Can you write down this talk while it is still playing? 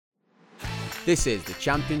This is the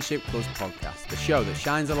Championship Clubs podcast, the show that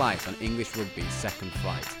shines a light on English rugby's second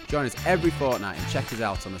flight. Join us every fortnight and check us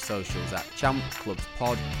out on the socials at Champ Clubs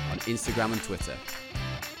Pod on Instagram and Twitter.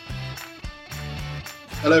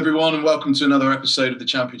 Hello everyone and welcome to another episode of the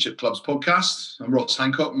Championship Clubs podcast. I'm Ross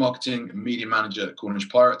Hancock, Marketing and Media Manager at Cornish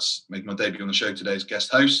Pirates. Making my debut on the show today as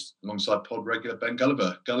guest host alongside pod regular Ben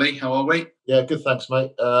Gulliver. Gully, how are we? Yeah, good, thanks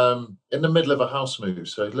mate. In the middle of a house move,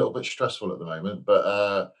 so it's a little bit stressful at the moment,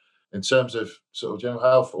 but in terms of sort of general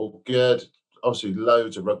health, all good. Obviously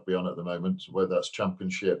loads of rugby on at the moment, whether that's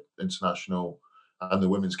Championship, International and the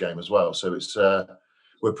women's game as well. So it's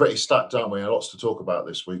we're pretty stacked, aren't we? And lots to talk about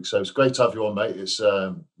this week. So it's great to have you on, mate. It's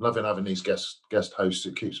loving having these guest hosts.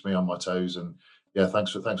 It keeps me on my toes. And yeah,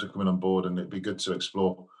 thanks for coming on board. And it'd be good to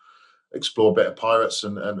explore a bit of Pirates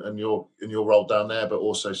and your role down there, but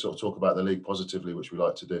also sort of talk about the league positively, which we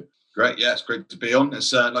like to do. Great, yeah, it's great to be on.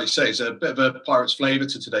 It's like you say, it's a bit of a Pirates flavour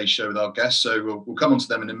to today's show with our guests. So we'll come on to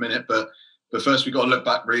them in a minute, but first we've got to look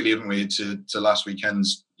back, really, haven't we, to last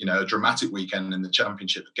weekend's, a dramatic weekend in the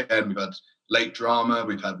Championship. Again, we've had late drama,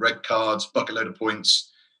 we've had red cards, bucket load of points.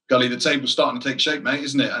 Gully, the table's starting to take shape, mate,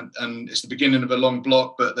 isn't it? And it's the beginning of a long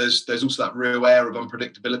block, but there's also that real air of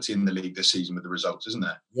unpredictability in the league this season with the results, isn't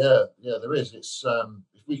there? Yeah, there is. It's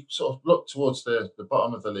if we sort of look towards the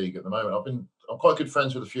bottom of the league at the moment, I'm quite good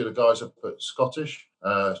friends with a few of the guys up at Scottish,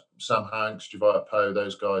 Sam Hanks, Javite Poe,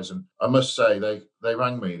 those guys, and I must say they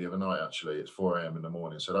rang me the other night actually at 4 a.m. in the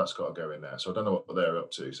morning, so that's got to go in there. So I don't know what they're up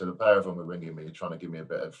to. So the pair of them were ringing me, trying to give me a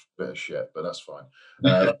bit of shit, but that's fine.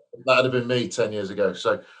 That'd have been me 10 years ago.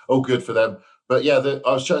 So all good for them. But yeah,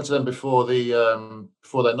 I was chatting to them before their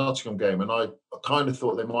Nottingham game, and I kind of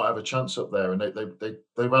thought they might have a chance up there, and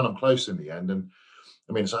they ran them close in the end. And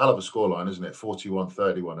I mean, it's a hell of a scoreline, isn't it?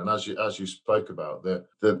 41-31. And as you spoke about, the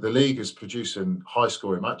league is producing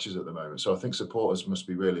high-scoring matches at the moment. So I think supporters must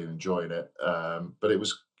be really enjoying it. But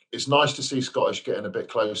it's nice to see Scottish getting a bit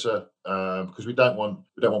closer because we don't want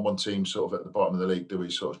one team sort of at the bottom of the league, do we,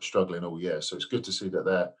 sort of struggling all year. So it's good to see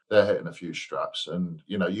that they're hitting a few straps. And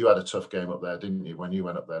you had a tough game up there, didn't you, when you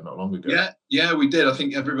went up there not long ago? Yeah, we did. I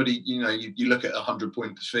think everybody, you look at a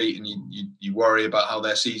 100-point defeat and you worry about how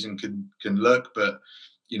their season can look, but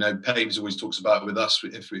Paves always talks about with us,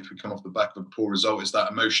 if we come off the back of a poor result, it's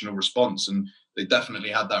that emotional response. And they definitely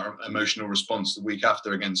had that emotional response the week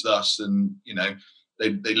after against us. And,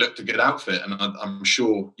 they looked a good outfit. And I'm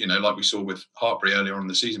sure, like we saw with Hartpury earlier on in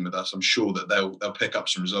the season with us, I'm sure that they'll pick up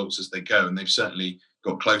some results as they go. And they've certainly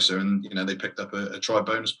got closer. And, they picked up a try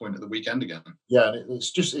bonus point at the weekend again. Yeah, and it's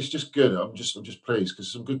just good. I'm just pleased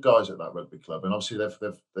because some good guys at that rugby club, and obviously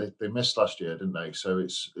they missed last year, didn't they? So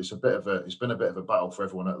it's been a bit of a battle for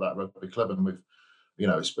everyone at that rugby club, and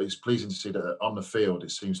it's pleasing to see that on the field they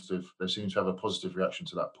seem to have a positive reaction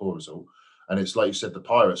to that poor result. And it's like you said, the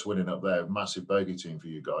Pirates winning up there, massive bogey team for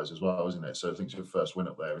you guys as well, isn't it? So I think it's your first win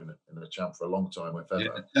up there in the champ for a long time.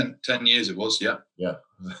 Yeah, 10 years it was, yeah. Yeah,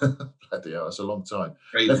 bloody hell, that's a long time.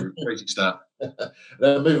 Crazy stat.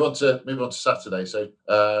 Move on to Saturday. So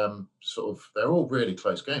sort of they're all really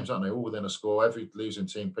close games, aren't they? All within a score. Every losing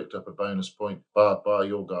team picked up a bonus point by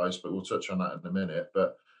your guys, but we'll touch on that in a minute.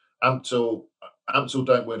 But Ampthill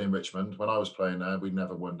don't win in Richmond. When I was playing there, we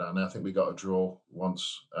never won down there. I think we got a draw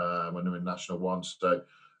once when they were in National 1. So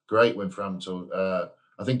great win for Ampthill.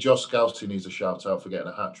 I think Josh Scousty needs a shout out for getting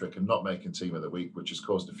a hat trick and not making team of the week, which has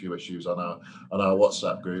caused a few issues on our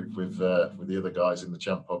WhatsApp group with the other guys in the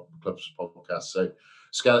Champ Clubs podcast. So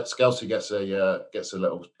Scousty gets a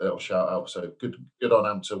little shout out. So good on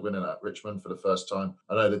Ampthill winning at Richmond for the first time.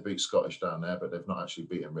 I know they beat Scottish down there, but they've not actually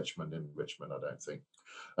beaten Richmond in Richmond, I don't think.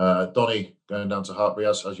 Donny going down to Hartpury,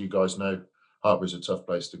 as you guys know, Hartpury's a tough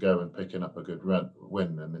place to go and picking up a good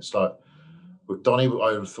win. And it's like, Donny, I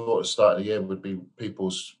would have thought at the start of the year would be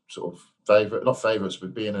people's sort of not favourites,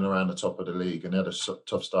 but being in around the top of the league, and they had a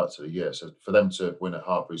tough start to the year. So for them to win at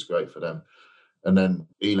Hartpury is great for them. And then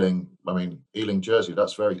Ealing Jersey,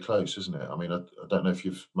 that's very close, isn't it? I mean, I don't know if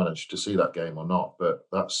you've managed to see that game or not, but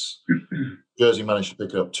that's Jersey managed to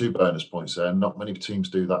pick up 2 bonus points there. Not many teams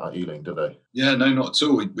do that at Ealing, do they? Yeah, no, not at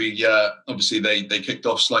all. We obviously they kicked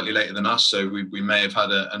off slightly later than us, so we may have had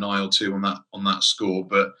an eye or two on that score.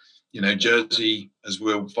 But Jersey, as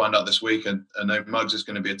we'll find out this week, and I know Mugs is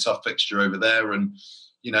going to be a tough fixture over there, and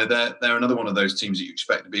they're another one of those teams that you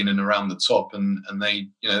expect to be in and around the top, and they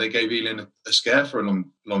gave Ealing a scare for a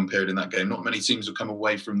long period in that game. Not many teams will come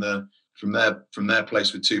away from their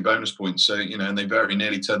place with 2 bonus points. So and they very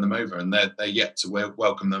nearly turned them over, and they're yet to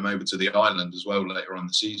welcome them over to the island as well later on in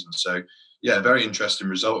the season. So yeah, very interesting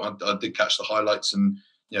result. I did catch the highlights, and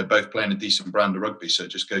both playing a decent brand of rugby. So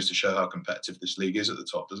it just goes to show how competitive this league is at the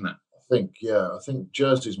top, doesn't it? I think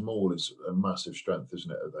Jersey's maul is a massive strength,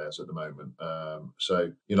 isn't it, of theirs at the moment.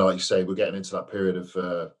 So, like you say, we're getting into that period of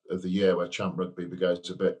the year where Champ Rugby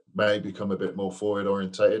may become a bit more forward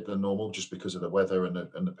orientated than normal, just because of the weather and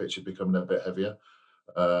the pitch is becoming a bit heavier.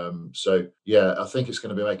 I think it's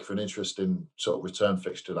going to be making for an interesting sort of return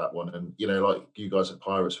fixture, that one. And like you guys at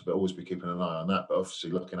Pirates will always be keeping an eye on that, but obviously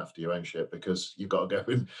looking after your own shit, because you've got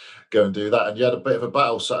to go and do that. And you had a bit of a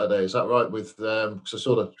battle Saturday, is that right? With because I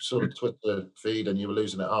saw the Twitter feed and you were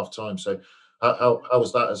losing at half time. So how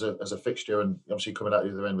was that as a fixture, and obviously coming out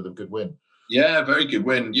the other end with a good win? Yeah, very good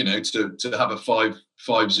win. To have a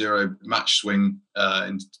 5-0 match swing,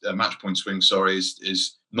 match point swing,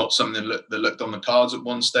 is not something that looked on the cards at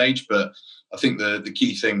one stage. But I think the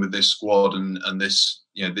key thing with this squad and this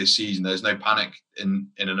this season, there's no panic in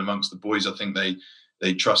and amongst the boys. I think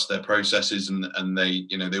they trust their processes and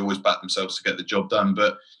they always back themselves to get the job done.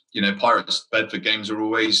 But Pirates Bedford games are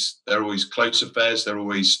always close affairs. They're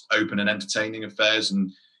always open and entertaining affairs,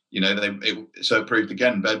 and so it proved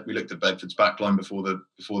again. We looked at Bedford's backline before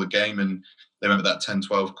the game, and they went with that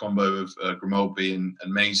 10-12 combo of Grimaldi and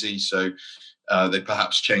Maisie. So they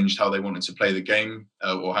perhaps changed how they wanted to play the game,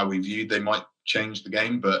 or how we viewed they might change the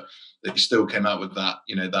game, but they still came out with that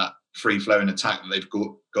that free flowing attack that they've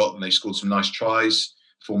got, and they scored some nice tries.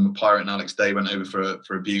 Former Pirate and Alex Day went over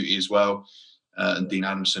for a beauty as well. And Dean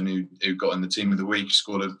Adamson, who got in the team of the week,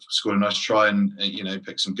 scored a nice try and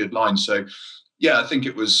picked some good lines. So yeah, I think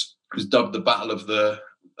it was dubbed the battle of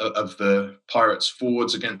the Pirates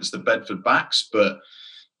forwards against the Bedford backs. But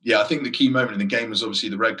yeah, I think the key moment in the game was obviously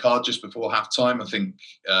the red card just before half time. I think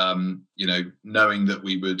knowing that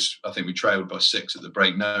we trailed by 6 at the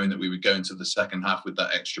break, knowing that we would go into the second half with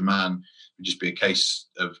that extra man, would just be a case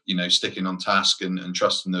of sticking on task and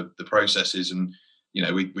trusting the processes. And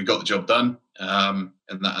we got the job done, and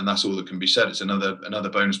that's all that can be said. It's another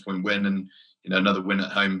bonus point win, and another win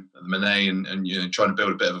at home at the Monet, and trying to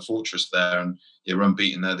build a bit of a fortress there. And we're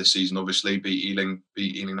unbeaten there this season. Obviously, beat Ealing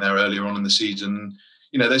there earlier on in the season.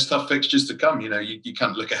 There's tough fixtures to come. You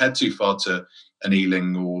can't look ahead too far to an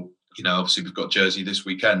Ealing, or obviously we've got Jersey this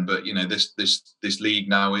weekend. But this league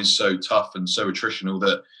now is so tough and so attritional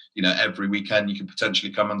that every weekend you can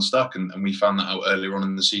potentially come unstuck. And we found that out earlier on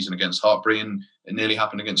in the season against Hartpury, and it nearly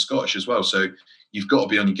happened against Scottish as well. So you've got to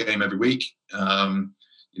be on your game every week. And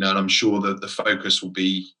I'm sure that the focus will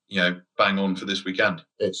be, bang on for this weekend.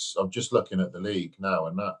 I'm just looking at the league now,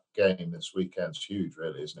 and that game this weekend's huge,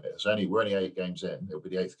 really, isn't it? We're only 8 games in. It'll be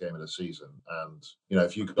the 8th game of the season, and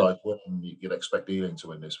if you guys win, you'd expect Ealing to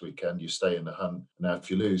win this weekend. You stay in the hunt. Now, if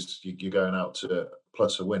you lose, you're going out to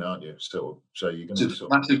plus a win, aren't you? Still, so you're going to. It's a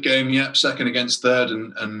massive game, yeah. Second against third,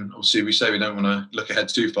 and obviously we say we don't want to look ahead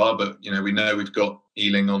too far, but we know we've got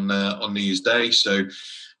Ealing on New Year's Day, so.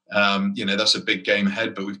 That's a big game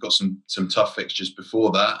ahead, but we've got some tough fixtures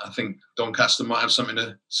before that. I think Doncaster might have something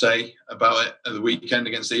to say about it at the weekend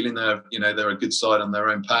against Ealing. They're a good side on their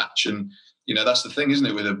own patch, and that's the thing, isn't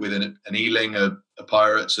it? With an Ealing, a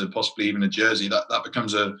Pirates, or possibly even a Jersey, that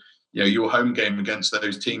becomes your home game against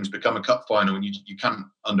those teams become a cup final, and you can't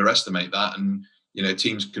underestimate that. And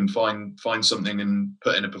teams can find something and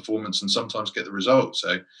put in a performance, and sometimes get the result.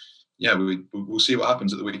 So. Yeah, we'll see what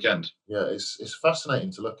happens at the weekend. Yeah, it's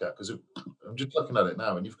fascinating to look at, because I'm just looking at it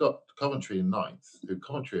now, and you've got Coventry in 9th.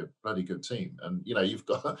 Coventry are a bloody good team, and you've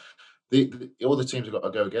got all the teams have got to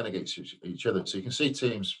go again against each other. So you can see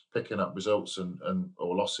teams picking up results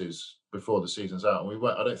or losses before the season's out. And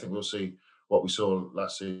I don't think we'll see what we saw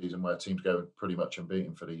last season, where teams go pretty much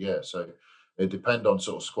unbeaten for the year. So it depends on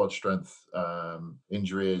sort of squad strength,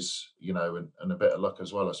 injuries, and a bit of luck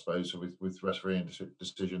as well, I suppose, with refereeing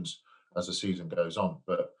decisions as the season goes on.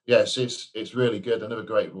 But yes, it's really good. Another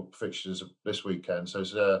great fixtures this weekend. So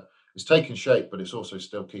it's taking shape, but it's also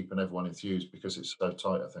still keeping everyone enthused because it's so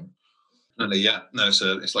tight, I think. Yeah, no,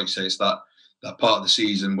 it's like you say, it's that part of the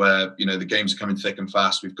season where the games are coming thick and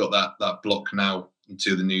fast. We've got that block now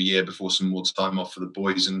until the new year before some more time off for the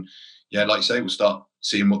boys, and yeah, like you say, we'll start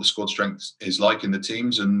seeing what the squad strength is like in the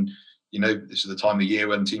teams. And this is the time of the year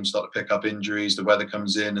when teams start to pick up injuries, the weather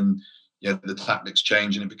comes in, and the tactics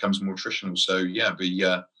change, and it becomes more attritional. So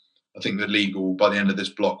I think the league by the end of this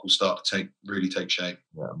block will start to really take shape.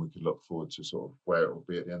 Yeah, and we can look forward to sort of where it will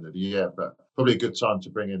be at the end of the year. But probably a good time to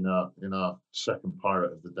bring in our second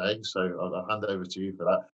Pirate of the day. So I'll hand over to you for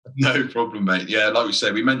that. No problem, mate. Yeah, like we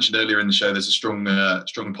said, we mentioned earlier in the show, there's a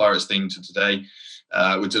strong Pirates theme to today.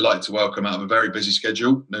 We're delighted to welcome out of a very busy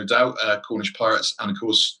schedule, no doubt, Cornish Pirates and, of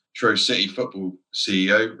course, Truro City Football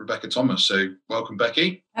CEO Rebecca Thomas. So welcome,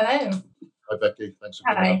 Becky. Hello. Hi, Becky. Thanks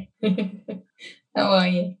for coming on. Hi. How are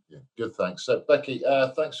you? Yeah, good, thanks. So, Becky,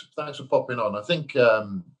 thanks for popping on. I think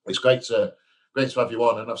it's great to have you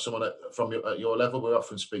on and have someone from your level. We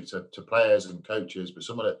often speak to players and coaches, but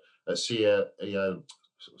someone at CEO,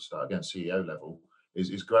 CEO level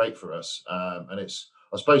is great for us. And it's,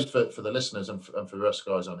 I suppose, for the listeners and for us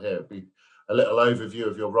guys on here, it'd be a little overview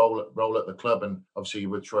of your role at the club, and obviously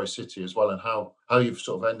with Troy City as well, and how you've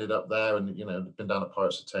sort of ended up there, and been down at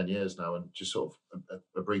Pirates for 10 years now, and just sort of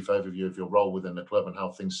a brief overview of your role within the club and how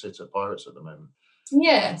things sit at Pirates at the moment.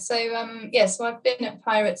 Yeah, so so I've been at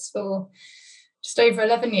Pirates for just over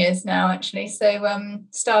 11 years now, actually. So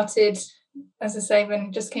started, as I say, when I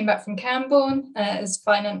just came back from Camborne as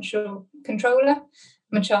financial controller.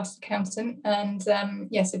 I'm a chartered accountant, and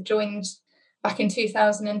so joined back in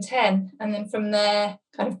 2010, and then from there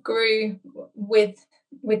kind of grew with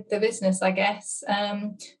the business, I guess.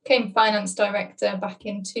 Became finance director back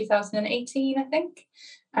in 2018, I think,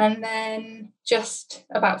 and then just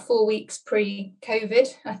about 4 weeks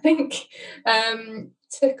pre-COVID, I think,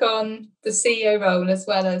 took on the CEO role as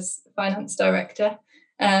well as finance director.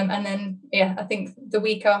 And then, I think the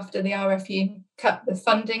week after the RFU cut the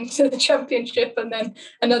funding to the championship, and then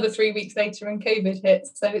another 3 weeks later when COVID hit.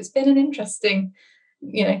 So it's been an interesting,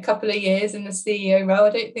 couple of years in the CEO role.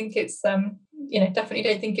 I don't think it's, definitely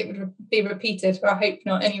don't think it would be repeated, or I hope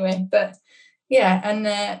not anyway. But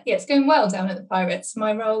it's going well down at the Pirates.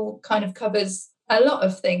 My role kind of covers a lot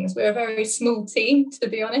of things. We're a very small team, to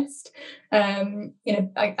be honest,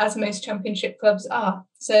 as most championship clubs are.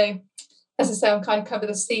 So, as I say, I'm kind of cover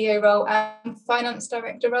the CEO role and finance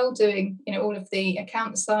director role, doing all of the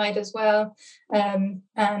account side as well. And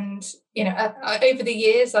over the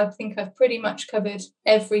years, I think I've pretty much covered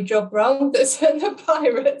every job role that's at the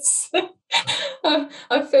Pirates.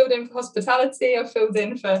 I've filled in for hospitality. I've filled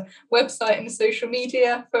in for website and social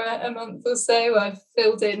media for a month or so. I've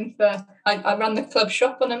filled in for, I run the club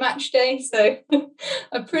shop on a match day. So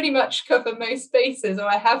I pretty much cover most bases, or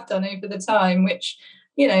I have done over the time, which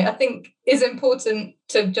I think is important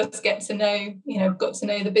to just get to know, got to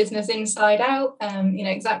know the business inside out,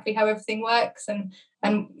 exactly how everything works, and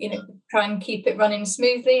try and keep it running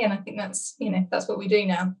smoothly. And I think that's what we do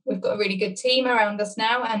now. We've got a really good team around us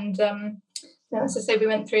now. And as I say, we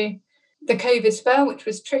went through the COVID spell, which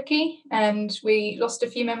was tricky, and we lost a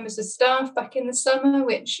few members of staff back in the summer,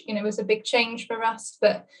 which was a big change for us.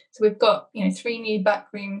 But so we've got 3 new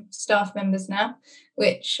backroom staff members now,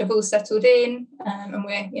 which have all settled in, and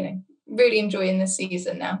we're really enjoying the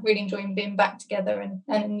season now. Really enjoying being back together and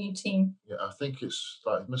a new team. Yeah, I think it's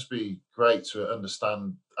like, it must be great to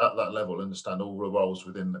understand at that level, understand all the roles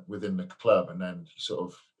within the club, and then sort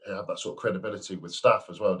of have that sort of credibility with staff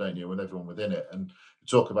as well, don't you, with everyone within it. And you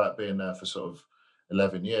talk about being there for sort of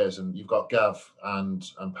 11 years, and you've got Gav and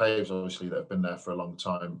Paves, obviously, that have been there for a long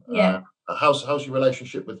time. Yeah. How's your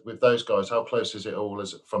relationship with those guys? How close is it all,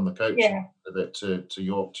 as from the coaching of it to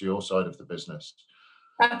your side of the business?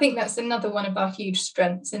 I think that's another one of our huge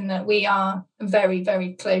strengths, in that we are a very,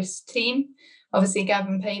 very close team. Obviously, Gav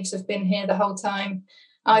and Paves have been here the whole time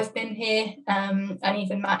I've been here, and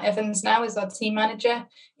even Matt Evans now is our team manager.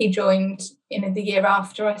 He joined the year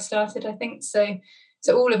after I started, I think. So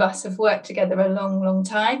all of us have worked together a long, long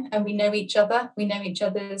time, and we know each other. We know each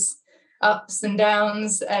other's ups and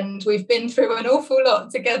downs, and we've been through an awful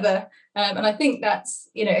lot together. And I think that's,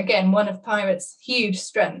 again, one of Pirates' huge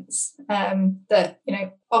strengths, that,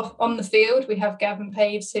 off on the field, we have Gav and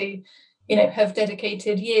Paves who, have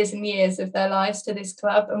dedicated years and years of their lives to this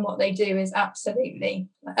club, and what they do is absolutely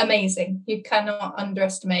amazing. You cannot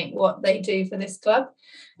underestimate what they do for this club.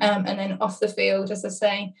 And then off the field, as I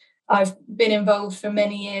say, I've been involved for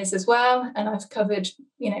many years as well, and I've covered,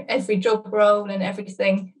 every job role and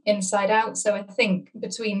everything inside out. So I think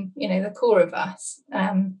between, the core of us,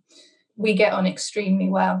 we get on extremely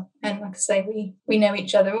well. And like I say, we know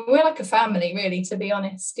each other. We're like a family, really, to be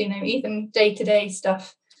honest. Even day-to-day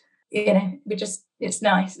stuff, it's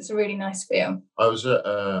nice. It's a really nice feel. I was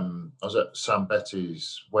at Sam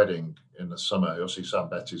Betty's wedding in the summer. Obviously, Sam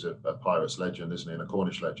Betty's a Pirates legend, isn't he? And a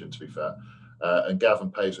Cornish legend, to be fair. And Gav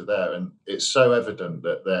and Paves are there, and it's so evident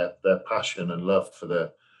that their passion and love for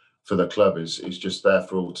the club is just there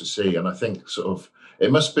for all to see. And I think sort of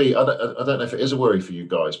it must be, I don't know if it is a worry for you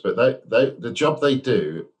guys, but the job they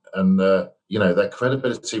do, and their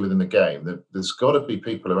credibility within the game, there's got to be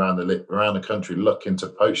people around the country looking to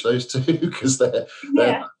poach those two, because they're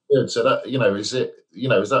good. So that is it.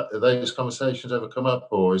 Is that, are those conversations ever come up,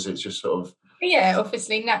 or is it just sort of? Yeah,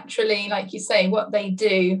 obviously, naturally, like you say, what they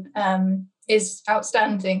do is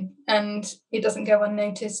outstanding, and it doesn't go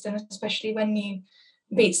unnoticed. And especially when you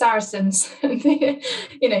beat Saracens,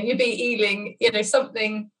 you know, you beat Ealing, you know,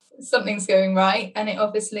 something's going right, and it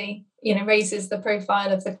obviously, you know, raises the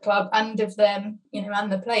profile of the club and of them, you know,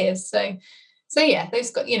 and the players. So yeah,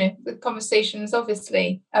 those got, you know, the conversations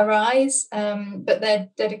obviously arise, but their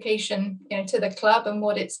dedication, you know, to the club and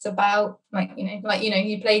what it's about, like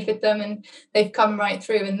you played with them and they've come right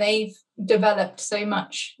through and they've developed so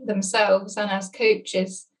much themselves and as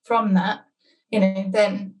coaches from that, you know,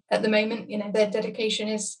 then at the moment, you know, their dedication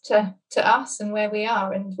is to us and where we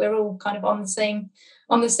are, and we're all kind of on the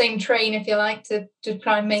same train, if you like, to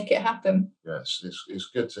try and make it happen. Yes, it's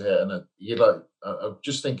good to hear. And I'm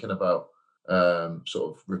just thinking about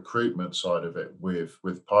sort of recruitment side of it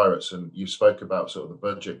with Pirates, and you spoke about sort of the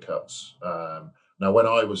budget cuts. Now, when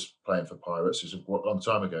I was playing for Pirates, it was a long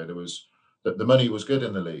time ago, there was the money was good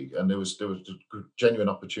in the league, and there was a genuine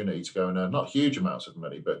opportunity to go and earn not huge amounts of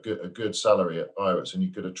money, but a good salary at Pirates, and you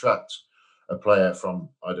could attract a player from,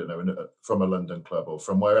 I don't know, from a London club or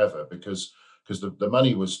from wherever, because the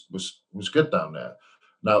money was good down there.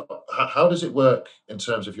 Now, how does it work in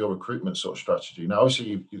terms of your recruitment sort of strategy? Now,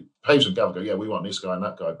 obviously, Paves and Gav go, yeah, we want this guy and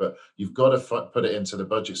that guy, but you've got to put it into the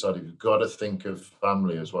budget side. You've got to think of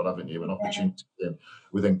family as well, haven't you? An opportunity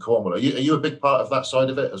within Cornwall. Are you a big part of that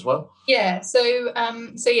side of it as well? Yeah. So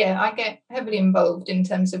yeah, I get heavily involved in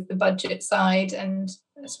terms of the budget side and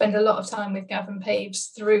spend a lot of time with Gav and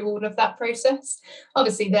Paves through all of that process.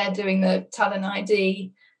 Obviously, they're doing the talent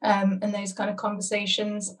ID. And those kind of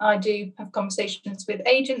conversations. I do have conversations with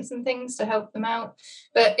agents and things to help them out,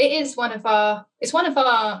 but it's one of our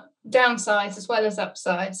downsides as well as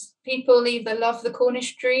upsides. People either love the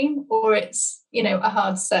Cornish dream or it's, you know, a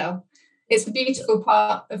hard sell. It's a beautiful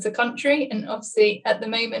part of the country, and obviously at the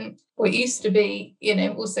moment, what used to be, you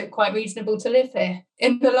know, also quite reasonable to live here.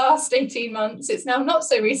 In the last 18 months, it's now not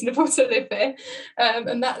so reasonable to live here.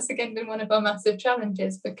 And that's again been one of our massive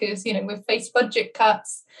challenges, because, you know, we've faced budget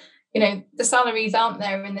cuts. You know, the salaries aren't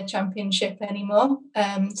there in the Championship anymore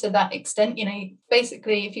to that extent. You know,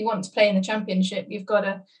 basically, if you want to play in the Championship, it's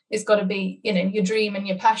got to be, you know, your dream and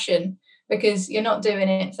your passion, because you're not doing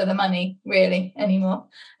it for the money really anymore.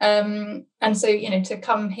 And so, you know, to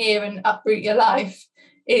come here and uproot your life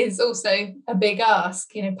is also a big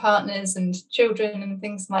ask, you know, partners and children and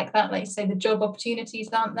things like that. Like you say, the job opportunities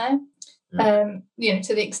aren't there, you know,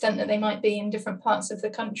 to the extent that they might be in different parts of the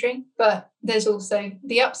country. But there's also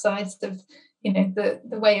the upsides of, you know,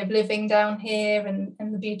 the way of living down here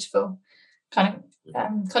and the beautiful kind of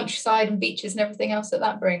countryside and beaches and everything else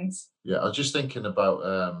that brings. Yeah, I was just thinking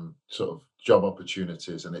about sort of job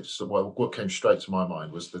opportunities, and it's what came straight to my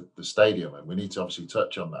mind was the stadium, and we need to obviously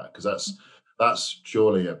touch on that, because that's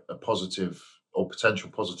surely a positive or potential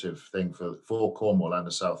positive thing for Cornwall and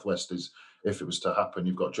the Southwest. Is if it was to happen,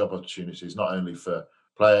 you've got job opportunities not only for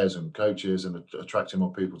players and coaches and attracting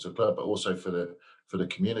more people to the club, but also for the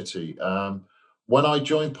community. When I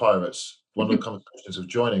joined Pirates, one of the conversations of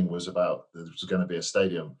joining was about there was going to be a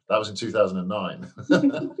stadium. That was in 2009.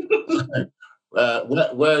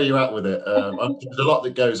 Where are you at with it? There's a lot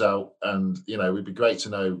that goes out, and you know, it'd be great to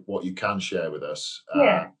know what you can share with us.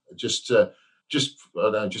 Just to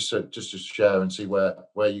share and see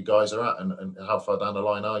where you guys are at, and how far down the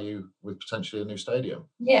line are you with potentially a new stadium?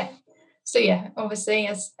 Yeah. So yeah, obviously,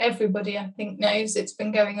 as everybody I think knows, it's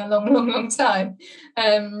been going a long time.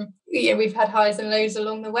 Yeah, we've had highs and lows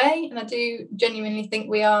along the way, and I do genuinely think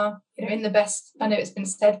we are, you know, in the best, I know it's been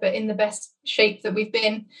said, but in the best shape that we've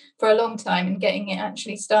been for a long time, and getting it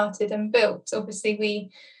actually started and built. Obviously,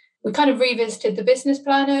 we kind of revisited the business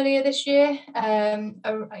plan earlier this year,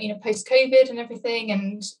 you know, post-COVID and everything,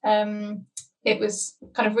 and it was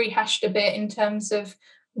kind of rehashed a bit in terms of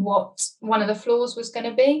what one of the floors was going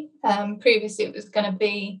to be. Previously, it was going to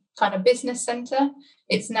be kind of business centre.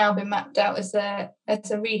 It's now been mapped out as a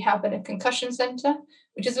rehab and a concussion centre,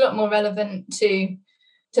 which is a lot more relevant to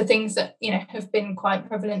things that, you know, have been quite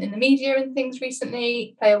prevalent in the media and things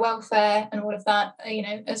recently, player welfare and all of that, you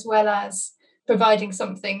know, as well as providing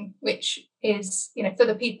something which is, you know, for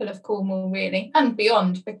the people of Cornwall really and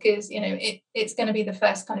beyond, because, you know, it's going to be the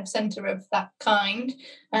first kind of centre of that kind,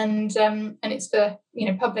 and it's for, you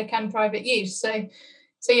know, public and private use. So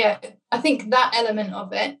yeah, I think that element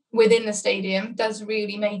of it within the stadium does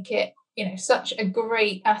really make it, you know, such a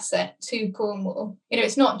great asset to Cornwall. You know,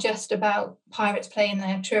 it's not just about Pirates playing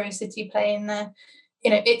there, Truro City playing there. You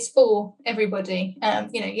know, it's for everybody.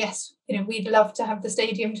 You know, yes, you know, we'd love to have the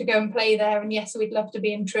stadium to go and play there, and yes, we'd love to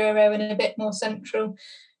be in Truro and a bit more central.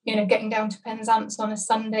 You know, getting down to Penzance on a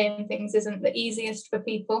Sunday and things isn't the easiest for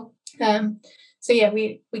people. So yeah,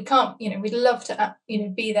 we can't. You know, we'd love to, you know,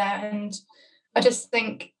 be there, and I just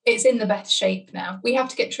think it's in the best shape now. We have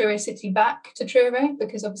to get Truro City back to Truro,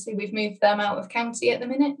 because obviously we've moved them out of county at the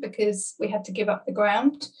minute because we had to give up the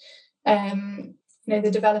ground. The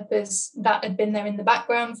developers that had been there in the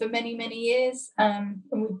background for many, many years. And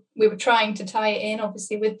we were trying to tie it in,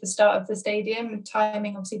 obviously, with the start of the stadium.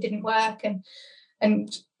 Timing obviously didn't work.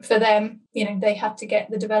 And for them, they had to get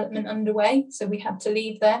the development underway. So we had to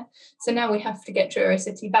leave there. So now we have to get Truro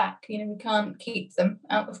City back. We can't keep them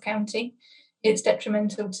out of county. It's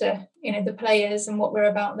detrimental to, the players and what we're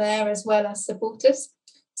about there, as well as supporters.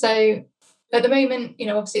 So at the moment,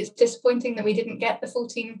 obviously it's disappointing that we didn't get the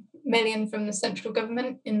 14 million from the central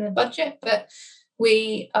government in the budget, but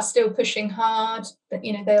we are still pushing hard. That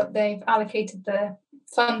they've allocated the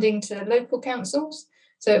funding to local councils,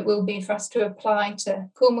 so it will be for us to apply to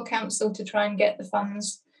Cornwall Council to try and get the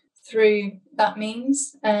funds through that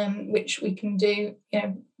means, which we can do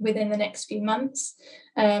within the next few months,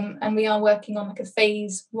 and we are working on like a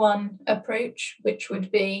phase 1 approach, which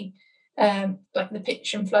would be like the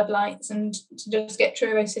pitch and floodlights, and to just get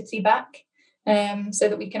Truro City back, so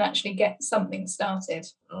that we can actually get something started.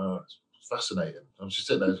 It's fascinating. I'm just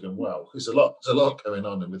sitting there going, wow, there's a lot going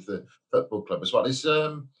on with the football club as well. Is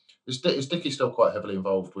Dickie still quite heavily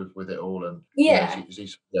involved with it all? And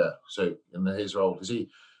so in his role,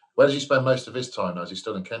 where does he spend most of his time now? Is he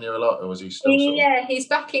still in Kenya a lot, or is he still he's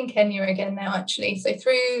back in Kenya again now, actually. So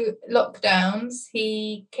through lockdowns,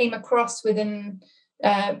 he came across within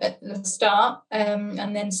at the start,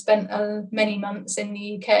 and then spent many months in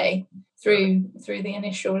the UK through the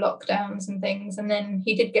initial lockdowns and things, and then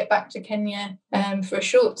he did get back to Kenya for a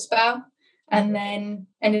short spell, and then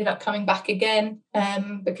ended up coming back again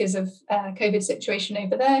because of COVID situation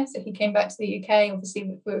over there. So he came back to the UK.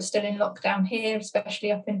 Obviously, we were still in lockdown here,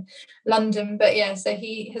 especially up in London. But yeah, so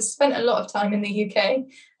he has spent a lot of time in the UK,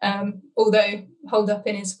 although holed up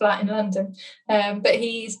in his flat in London. But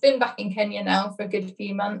he's been back in Kenya now for a good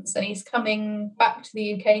few months, and he's coming back to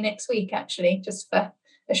the UK next week, actually, just for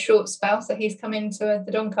a short spell. So he's coming to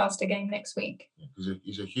the Doncaster game next week.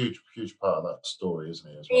 He's a huge part of that story, isn't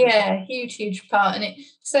he? As well? Yeah, huge part, and it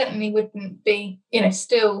certainly wouldn't be,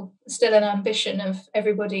 still an ambition of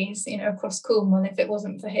everybody's, across Cornwall if it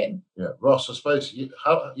wasn't for him. Yeah, Ross, I suppose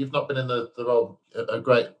you've not been in the role a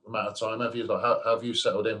great amount of time, have you? Like, how have you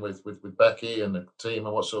settled in with Becky and the team,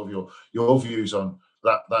 and what sort of your views on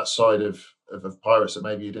that side of Pirates that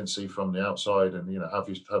maybe you didn't see from the outside, and have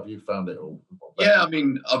you found it all? Yeah, I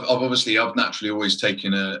mean, I've naturally always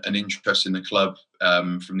taken an interest in the club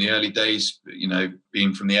from the early days.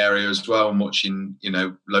 Being from the area as well, and watching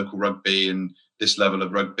local rugby and this level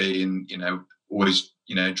of rugby, and always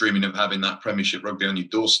dreaming of having that Premiership rugby on your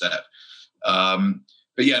doorstep.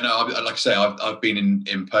 But yeah, no, like I say, I've been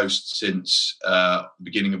in post since the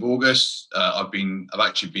beginning of August. I've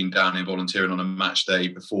actually been down here volunteering on a match day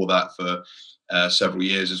before that for several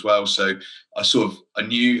years as well. So I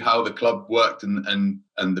knew how the club worked and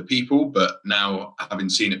the people, but now having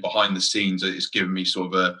seen it behind the scenes, it's given me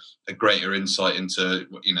sort of a greater insight into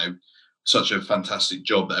such a fantastic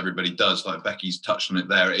job that everybody does. Like Becky's touched on it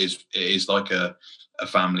there. It is like a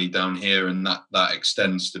family down here, and that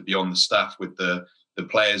extends to beyond the staff with the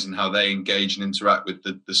players and how they engage and interact with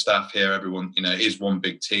the staff here. Everyone, it is one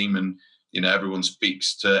big team, and everyone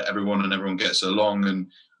speaks to everyone and everyone gets along,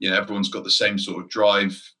 and everyone's got the same sort of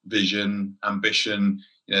drive, vision, ambition.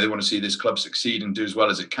 They want to see this club succeed and do as well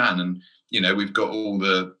as it can, and we've got all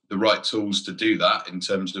the right tools to do that in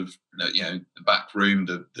terms of the back room,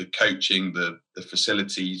 the coaching, the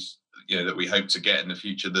facilities that we hope to get in the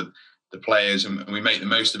future, the players, and we make the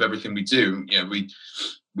most of everything we do.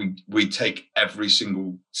 We take every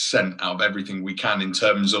single cent out of everything we can in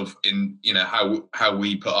terms of how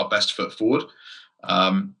we put our best foot forward.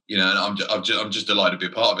 And I'm just delighted to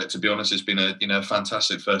be a part of it. To be honest, it's been a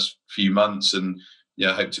fantastic first few months, and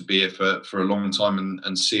I hope to be here for a long time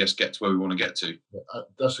and see us get to where we want to get to.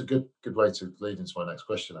 That's a good way to lead into my next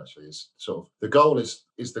question. Actually, is sort of the goal is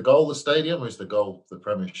the goal the stadium, or is the goal the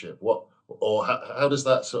Premiership? How does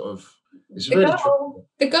that sort of?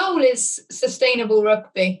 The goal is sustainable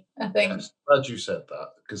rugby, I think. Yes, glad you said that,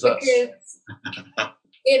 because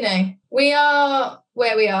we are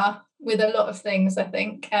where we are with a lot of things, I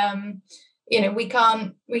think. I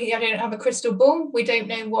don't have a crystal ball. We don't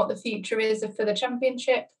know what the future is for the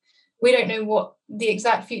Championship. We don't know what the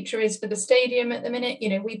exact future is for the stadium at the minute.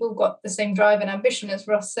 We've all got the same drive and ambition, as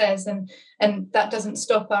Ross says, and that doesn't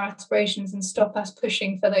stop our aspirations and stop us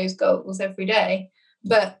pushing for those goals every day.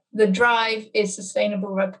 But the drive is sustainable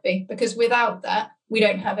rugby, because without that, we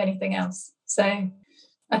don't have anything else. So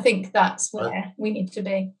I think that's where we need to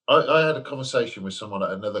be. I had a conversation with someone at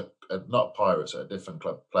another, not Pirates, at a different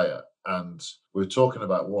club player, and we were talking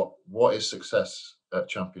about what is success at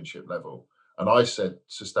championship level. And I said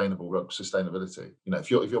sustainability. You know,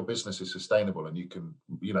 if your business is sustainable and you can,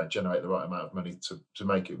 you know, generate the right amount of money to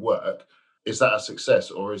make it work, is that a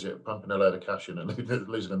success, or is it pumping a load of cash in and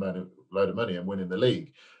losing a load of money and winning the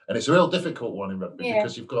league? And it's a real difficult one in rugby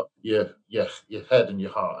because you've got your head and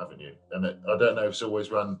your heart, haven't you? And I don't know if it's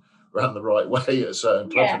always run the right way at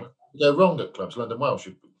certain clubs. You go wrong at clubs. London Welsh,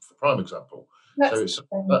 for prime example. It's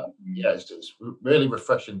really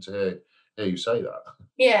refreshing to hear you say that.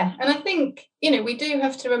 Yeah, and I think, you know, we do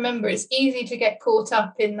have to remember it's easy to get caught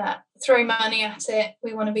up in that, throw money at it,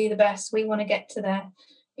 we want to be the best, we want to get to there,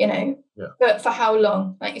 you know. But for how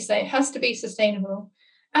long? Like you say, it has to be sustainable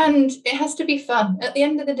and it has to be fun. At the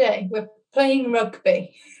end of the day, we're playing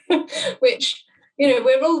rugby, which, you know,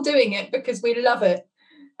 we're all doing it because we love it.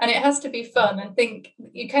 And it has to be fun. I think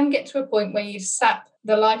you can get to a point where you sap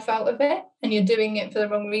the life out of it and you're doing it for the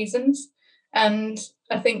wrong reasons. And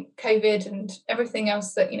I think COVID and everything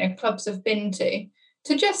else that, you know, clubs have been to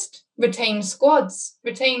just retain squads,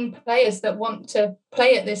 retain players that want to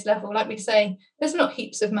play at this level. Like we say, there's not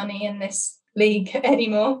heaps of money in this league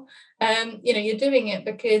anymore. You know, you're doing it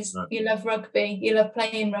because you love rugby, you love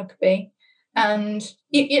playing rugby. And,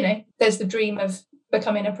 you know, there's the dream of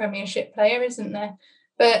becoming a Premiership player, isn't there?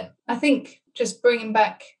 But I think just bringing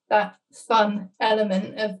back that fun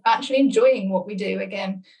element of actually enjoying what we do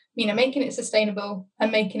again, you know, making it sustainable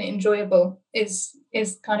and making it enjoyable is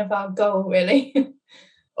kind of our goal, really.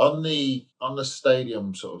 On the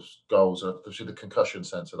stadium sort of goals, obviously the concussion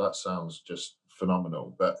centre, that sounds just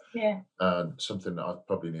phenomenal, but something that I'd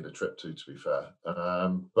probably need a trip to be fair.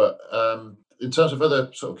 But in terms of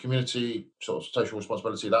other sort of community, sort of social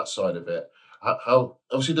responsibility, that side of it, how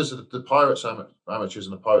obviously there's the Pirates amateurs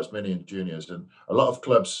and the Pirates mini and juniors, and a lot of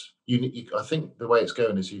clubs. I think the way it's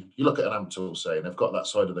going is you look at an amateur, say, and they've got that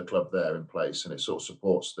side of the club there in place, and it sort of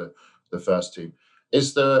supports the first team.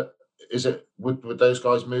 Would those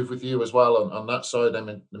guys move with you as well on that side,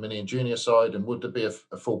 the mini and junior side, and would there be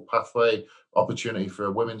a full pathway opportunity for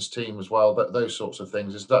a women's team as well? Those sorts of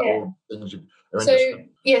things. Is that all things you are interested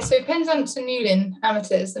in? So Penzance and Newlyn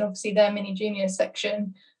amateurs, and obviously their mini junior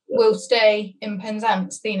section will stay in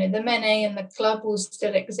Penzance. You know, the Mene and the club will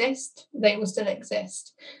still exist. They will still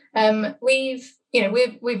exist. We've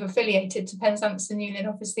affiliated to Penzance and Newlyn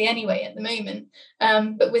obviously anyway at the moment.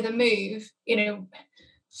 But with a move, you know,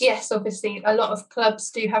 yes, obviously a lot of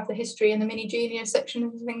clubs do have the history in the mini junior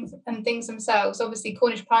section and things themselves. Obviously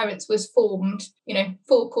Cornish Pirates was formed, you know,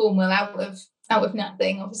 for Cornwall out of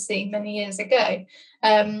nothing, obviously many years ago.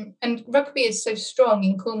 And rugby is so strong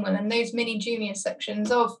in Cornwall, and those mini junior sections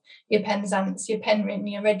of your Penzance, your Penryn,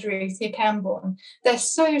 your Redruth, your Camborne, they're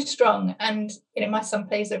so strong. And, you know, my son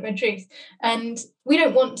plays at Redruth, and we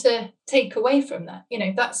don't want to take away from that. You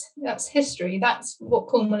know, that's history. That's what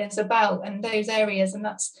Cornwall is about, and those areas, and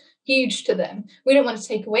that's huge to them. We don't want to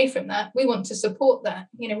take away from that. We want to support that.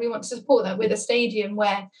 You know, we want to support that with a stadium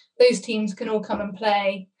where those teams can all come and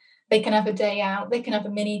play. They can have a day out, they can have a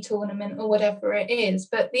mini tournament or whatever it is,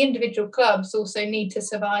 but the individual clubs also need to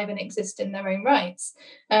survive and exist in their own rights.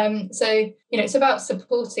 So, you know, it's about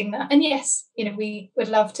supporting that. And yes, you know, we would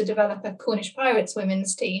love to develop a Cornish Pirates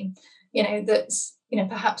women's team, you know, that's, you know,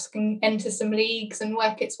 perhaps can enter some leagues and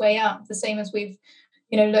work its way up, the same as we've,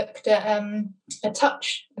 you know, looked at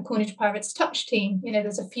a Cornish Pirates touch team. You know,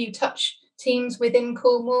 there's a few touch teams within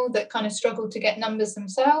Cornwall that kind of struggle to get numbers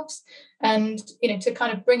themselves, and, you know, to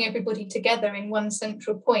kind of bring everybody together in one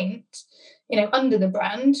central point, you know, under the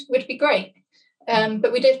brand would be great.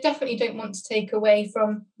 But we definitely don't want to take away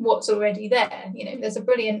from what's already there. You know, there's a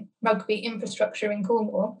brilliant rugby infrastructure in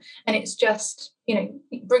Cornwall, and it's just, you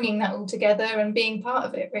know, bringing that all together and being part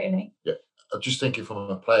of it, really. Yeah. I'm just thinking from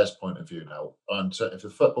a player's point of view now. And if the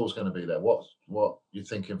football's going to be there, what you're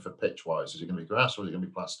thinking for pitch-wise? Is it going to be grass or is it going to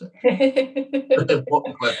be plastic?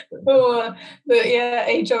 What question? Oh,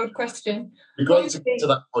 age-old question. It'd be great to get to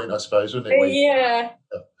that point, I suppose, wouldn't it?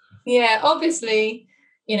 Yeah. Obviously,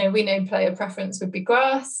 you know, we know player preference would be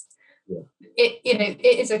grass. Yeah.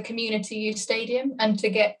 It is a community use stadium, and to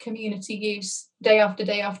get community use day after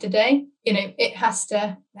day after day, you know, it has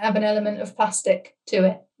to have an element of plastic to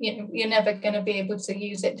it. You know, you're never going to be able to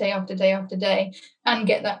use it day after day after day and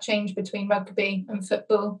get that change between rugby and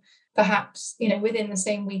football, perhaps, you know, within the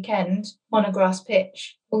same weekend on a grass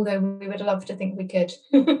pitch, although we would love to think we could.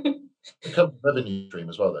 It becomes a revenue stream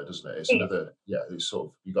as well, though, doesn't it? It's another, it's sort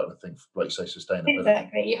of, you've got to think, like you say, sustainability.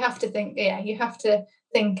 Exactly. You have to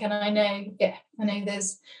think, and I know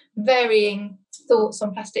there's varying thoughts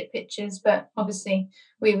on plastic pitches, but obviously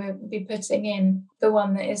we will be putting in the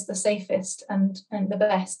one that is the safest and the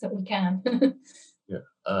best that we can.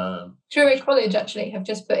 Truro College actually have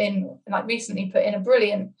just recently put in a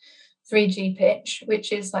brilliant 3G pitch,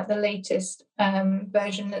 which is like the latest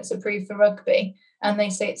version that's approved for rugby, and they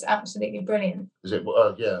say it's absolutely brilliant. Is it?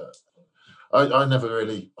 Yeah. I never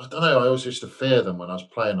really, I don't know, I always used to fear them when I was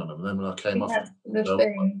playing on them, and then when I came off,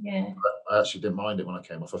 I actually didn't mind it when I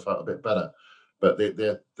came off. I felt a bit better. But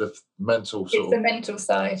the mental sort it's the mental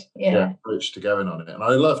side, approach to going on it, and I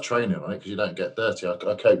love training on it because you don't get dirty. I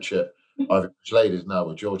coach it. I've coached ladies now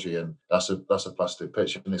with Georgie, and that's a plastic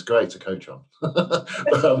pitch, and it's great to coach on. But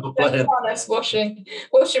I'm not playing. Less washing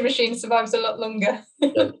machine survives a lot longer.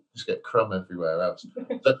 Yeah, just get crumb everywhere else.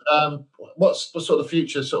 But what's the sort of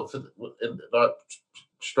future sort of like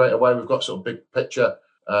straight away? We've got sort of big picture.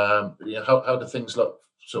 How do things look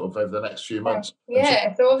sort of over the next few months?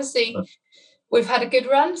 So obviously we've had a good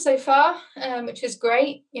run so far, which is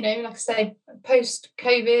great. Like I say, post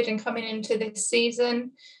COVID and coming into this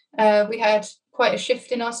season, we had quite a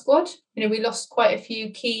shift in our squad. We lost quite a few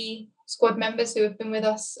key squad members who have been with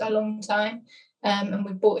us a long time, and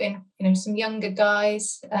we've brought in some younger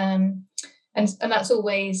guys, and that's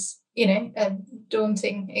always a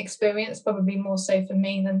daunting experience, probably more so for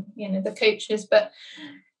me than the coaches, but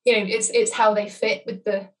it's how they fit with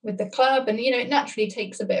the club, and it naturally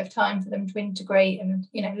takes a bit of time for them to integrate and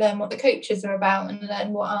learn what the coaches are about and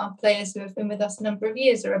learn what our players who have been with us a number of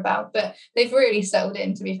years are about. But they've really settled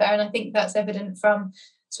in, to be fair, and I think that's evident from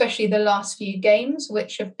especially the last few games,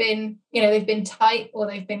 which have been they've been tight or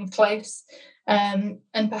they've been close, and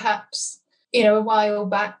perhaps a while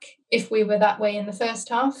back, if we were that way in the first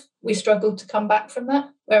half, we struggled to come back from that,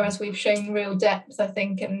 whereas we've shown real depth, I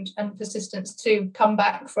think, and persistence to come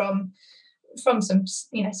back from some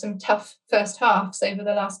tough first halves over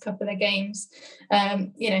the last couple of games,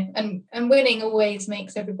 and winning always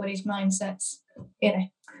makes everybody's mindsets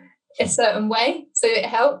a certain way, so it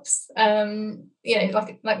helps.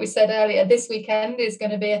 Like we said earlier, this weekend is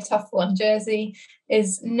going to be a tough one. Jersey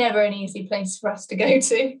is never an easy place for us to go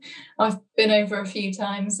to. I've been over a few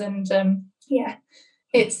times, and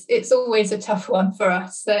it's always a tough one for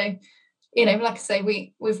us. So like I say,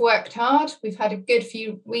 we've worked hard, we've had a good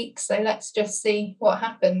few weeks, so let's just see what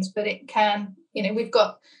happens. But it can, we've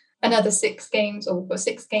got another 6 games, or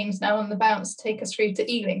 6 games now on the bounce to take us through to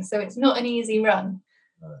Ealing, so it's not an easy run.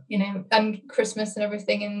 And Christmas and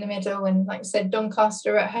everything in the middle, and like I said,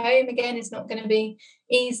 Doncaster at home again is not going to be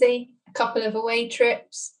easy. A couple of away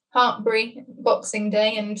trips, Hartbury, Boxing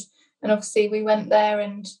Day, and obviously we went there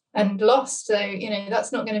and lost, so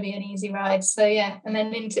that's not going to be an easy ride. So and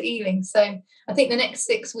then into Ealing. So I think the next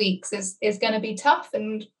 6 weeks is going to be tough,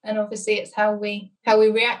 and obviously it's how we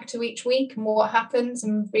react to each week and what happens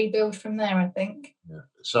and rebuild from there, I think.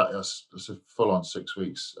 It's a full-on 6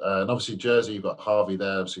 weeks, and obviously Jersey, you've got Harvey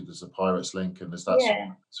there. Obviously there's the Pirates link, and there's that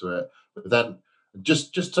to it. But then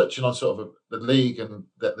just touching on sort of the league and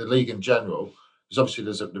the league in general, because obviously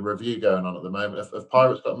there's the review going on at the moment. Have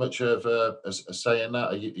Pirates got much of a say in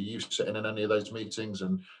that? Are you sitting in any of those meetings?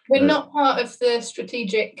 And we're not part of the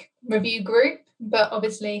strategic review group, but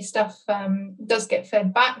obviously stuff does get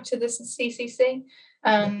fed back to the CCC,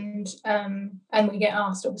 and we get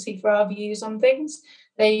asked obviously for our views on things.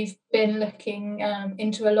 They've been looking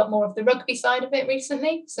into a lot more of the rugby side of it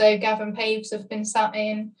recently. So Gavin Paves have been sat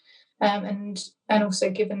in, and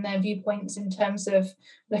also given their viewpoints in terms of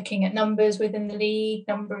looking at numbers within the league,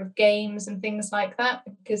 number of games and things like that.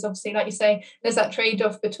 Because obviously, like you say, there's that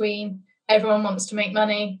trade-off between everyone wants to make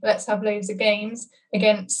money, let's have loads of games,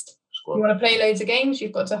 against squad. You want to play loads of games,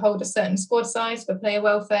 you've got to hold a certain squad size for player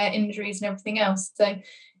welfare, injuries and everything else. So,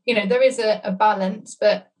 there is a balance,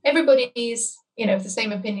 but everybody's of the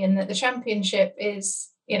same opinion that the Championship is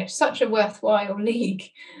such a worthwhile league,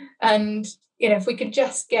 and if we could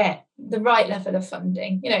just get the right level of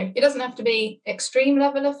funding, it doesn't have to be extreme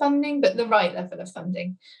level of funding, but the right level of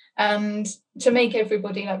funding, and to make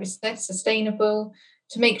everybody, like we said, sustainable,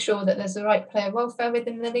 to make sure that there's the right player welfare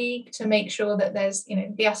within the league, to make sure that there's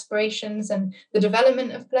the aspirations and the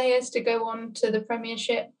development of players to go on to the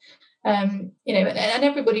Premiership, and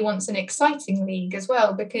everybody wants an exciting league as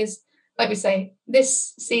well, because like we say,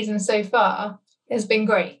 this season so far has been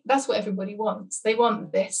great. That's what everybody wants. They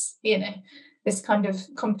want this, this kind of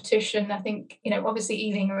competition. I think, obviously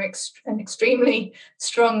Ealing are an extremely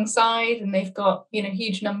strong side, and they've got,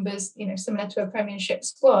 huge numbers, similar to a Premiership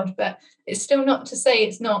squad, but it's still not to say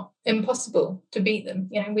it's not impossible to beat them.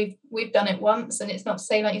 We've done it once, and it's not to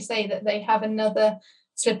say, like you say, that they have another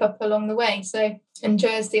slip up along the way. So, and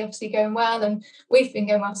Jersey obviously going well, and we've been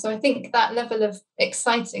going well. So I think that level of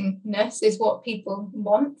excitingness is what people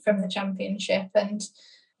want from the Championship, and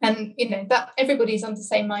And, that everybody's on the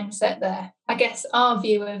same mindset there. I guess our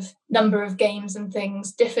view of number of games and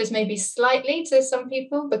things differs maybe slightly to some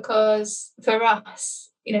people, because for us,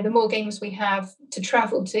 the more games we have to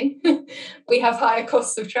travel to, we have higher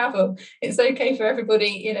costs of travel. It's okay for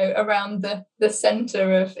everybody, around the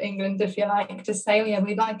centre of England, if you like, to say,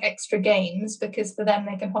 we'd like extra games, because for them,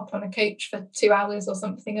 they can hop on a coach for 2 hours or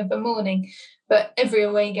something of a morning. But every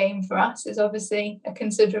away game for us is obviously a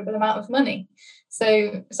considerable amount of money.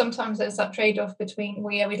 So sometimes there's that trade-off between,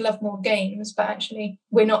 we'd love more games, but actually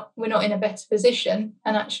we're not in a better position.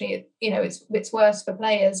 And actually, it's worse for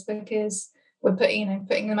players, because we're putting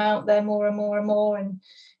them out there more and more and more, and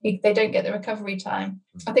they don't get the recovery time.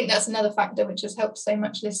 I think that's another factor which has helped so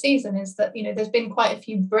much this season, is that, there's been quite a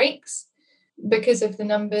few breaks because of the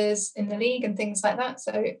numbers in the league and things like that.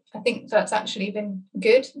 So I think that's actually been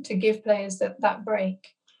good to give players that break.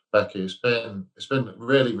 Becky, it's been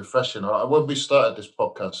really refreshing. When we started this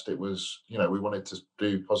podcast, it was, we wanted to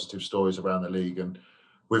do positive stories around the league, and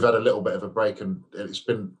we've had a little bit of a break, and it's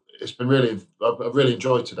been really, I've really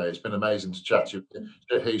enjoyed today. It's been amazing to chat to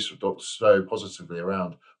you. He's talked so positively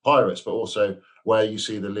around Pirates, but also where you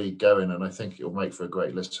see the league going, and I think it will make for a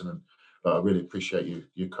great listen. And I really appreciate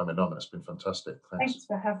you coming on. It's been fantastic. Thanks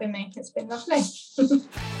for having me. It's been lovely.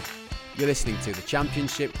 You're listening to the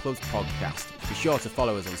Championship Clubs podcast. Be sure to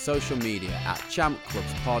follow us on social media at Champ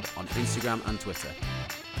Clubs Pod on Instagram and Twitter.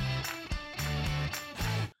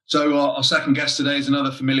 So our second guest today is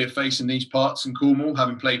another familiar face in these parts in Cornwall,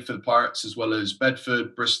 having played for the Pirates as well as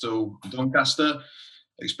Bedford, Bristol, and Doncaster.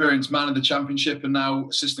 Experienced man of the Championship and now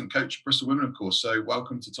assistant coach of Bristol Women, of course. So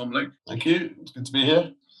welcome to Tom Luke. Thank you. It's good to be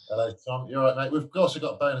here. Hello, Tom. You're right, mate. We've also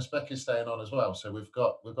got bonus Becky staying on as well. So we've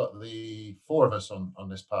got the four of us on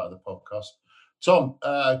this part of the podcast. Tom,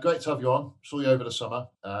 great to have you on. Saw you over the summer.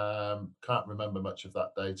 Can't remember much of that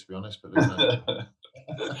day, to be honest. But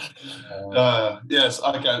yes,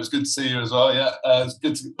 okay. It was good to see you as well. Yeah,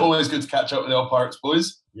 it's always good to catch up with the old Pirates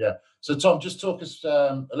boys. Yeah. So Tom, just talk us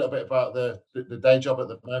a little bit about the day job at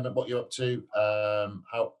the moment. What you're up to.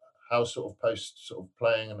 How sort of post sort of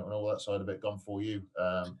playing and all that side of it gone for you,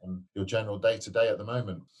 and your general day to day at the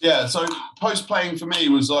moment? Yeah, so post playing for me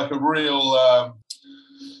was like a real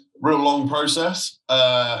long process.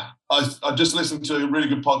 I just listened to a really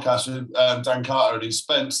good podcast with Dan Carter, and he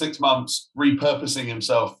spent 6 months repurposing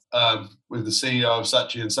himself with the CEO of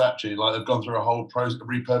Saatchi & Saatchi. Like, they've gone through a whole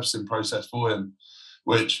repurposing process for him,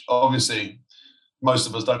 which obviously most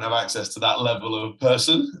of us don't have access to that level of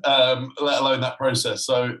person, let alone that process.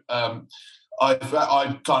 So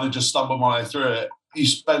I kind of just stumbled my way through it. You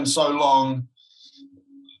spend so long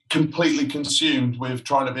completely consumed with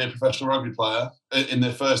trying to be a professional rugby player in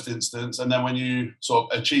the first instance, and then when you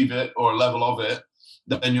sort of achieve it or a level of it,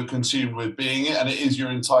 then you're consumed with being it, and it is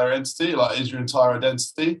your entire entity, like it is your entire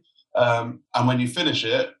identity. And when you finish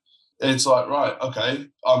it, it's like, right, okay,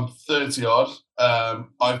 I'm 30 odd.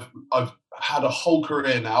 I've had a whole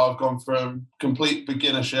career now. I've gone from complete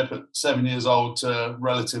beginnership at 7 years old to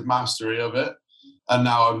relative mastery of it, and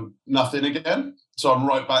now I'm nothing again. So I'm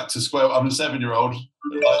right back to square. I'm a 7-year-old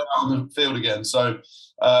on the field again. So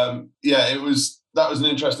that was an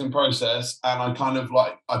interesting process, and I kind of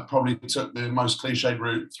I probably took the most cliched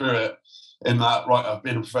route through it, in that, right, I've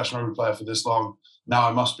been a professional rugby player for this long. Now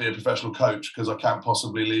I must be a professional coach, because I can't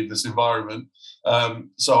possibly leave this environment.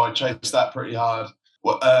 So I chased that pretty hard.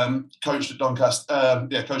 Coached at Doncaster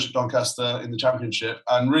in the Championship,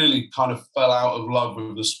 and really kind of fell out of love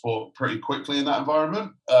with the sport pretty quickly in that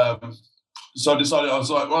environment. So I decided, I was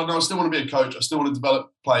like, well, no, I still want to be a coach. I still want to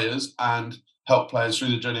develop players and help players through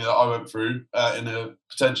the journey that I went through in a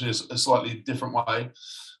potentially a slightly different way.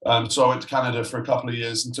 So I went to Canada for a couple of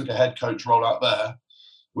years and took a head coach role out there,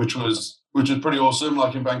 which was pretty awesome,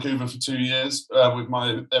 like in Vancouver for 2 years with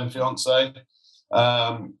my then fiance.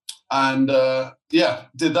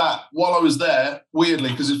 Did that while I was there, weirdly,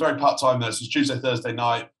 because it's very part-time there. So it's Tuesday, Thursday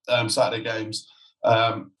night, Saturday games.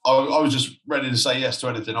 I was just ready to say yes to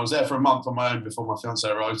anything. I was there for a month on my own before my fiance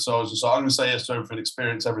arrived. So I was just like, I'm going to say yes to everything,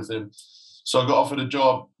 experience everything. So I got offered a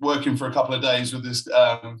job working for a couple of days with this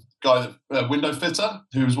guy, window fitter,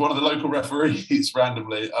 who was one of the local referees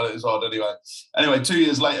randomly. It was odd anyway. 2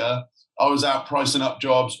 years later, I was out pricing up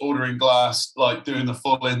jobs, ordering glass, like doing the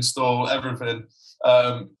full install, everything.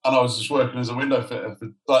 And I was just working as a window fitter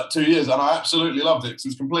for 2 years, and I absolutely loved it because it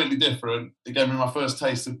was completely different. It gave me my first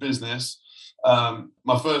taste of business,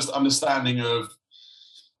 my first understanding of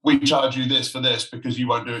we charge you this for this because you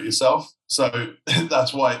won't do it yourself. So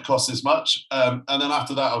that's why it costs this much. And then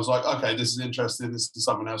after that, I was like, okay, this is interesting. This is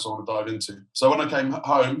something else I want to dive into. So when I came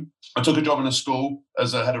home, I took a job in a school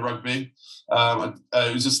as a head of rugby.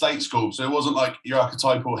 It was a state school. So it wasn't like your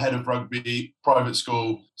archetypal head of rugby, private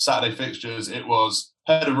school, Saturday fixtures. It was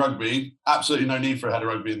head of rugby, absolutely no need for a head of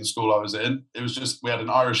rugby in the school I was in. It was just, we had an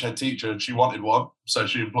Irish head teacher and she wanted one. So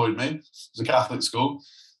she employed me. It was a Catholic school.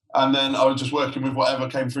 And then I was just working with whatever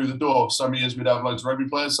came through the door. Some years we'd have loads of rugby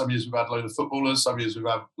players. Some years we've had loads of footballers. Some years we've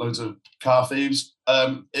had loads of car thieves.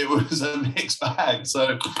 It was a mixed bag.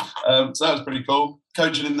 So that was pretty cool.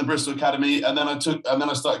 Coaching in the Bristol Academy. And then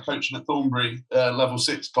I started coaching at Thornbury, level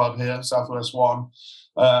 6 club here, Southwest 1.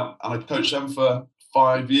 And I coached them for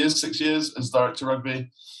 6 years as director of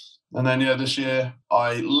rugby. And then, this year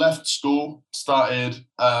I left school, started,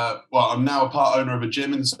 I'm now a part owner of a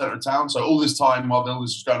gym in the centre of town. So all this time while all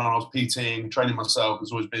this was going on, I was PTing, training myself.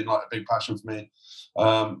 It's always been like a big passion for me.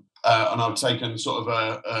 And I've taken sort of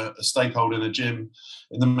a stakeholder in a gym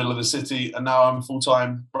in the middle of the city. And now I'm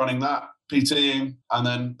full-time running that, PTing, and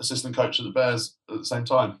then assistant coach at the Bears at the same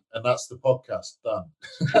time. And that's the podcast done.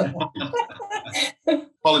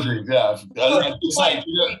 Apologies, yeah. I did say, give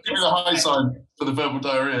me the high sign for the verbal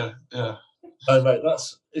diarrhea. Yeah. No, mate,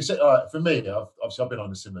 it's all right. For me, I've been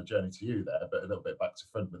on a similar journey to you there, but a little bit back to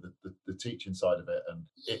front with the teaching side of it. And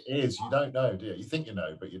it is, you don't know, do you? You think you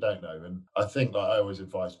know, but you don't know. And I think, like I always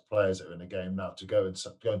advise players that are in the game now to go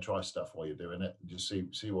and try stuff while you're doing it and just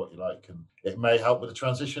see what you like. And it may help with the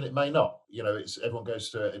transition, it may not. It's everyone goes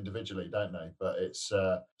through it individually, don't they? But it's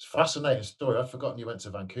a fascinating story. I'd forgotten you went to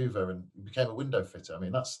Vancouver and you became a window fitter. I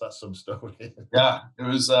mean, that's some story. Yeah, it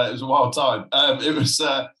was a wild time. It was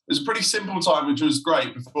a pretty simple time, which was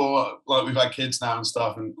great. Before, like, we've had kids now and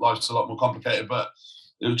stuff, and life's a lot more complicated. But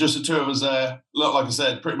it was just the two of us there. Look, like I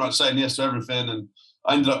said, pretty much saying yes to everything. And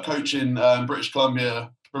I ended up coaching British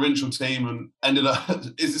Columbia provincial team, and ended up.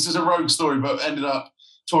 This is a rogue story, but ended up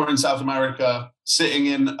touring South America, sitting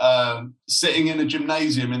in a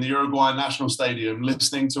gymnasium in the Uruguayan National Stadium,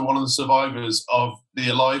 listening to one of the survivors of the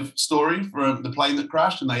Alive story from the plane that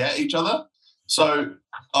crashed and they ate each other. So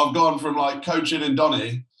I've gone from like coaching in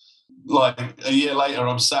Donny, like a year later,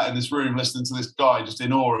 I'm sat in this room listening to this guy, just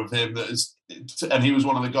in awe of him. And he was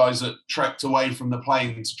one of the guys that trekked away from the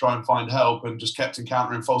plane to try and find help, and just kept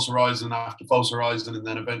encountering false horizon after false horizon, and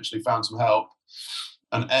then eventually found some help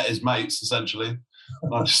and ate his mates essentially.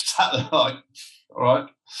 And I just sat there like, all right.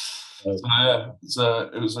 So yeah,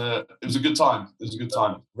 it was a good time. It was a good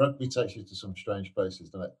time. Rugby takes you to some strange places,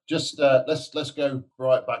 doesn't it? Just let's go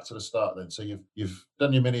right back to the start then. So you've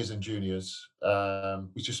done your minis and juniors.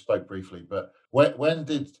 We just spoke briefly, but when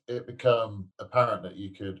did it become apparent that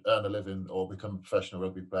you could earn a living or become a professional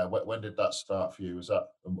rugby player? When did that start for you? Was that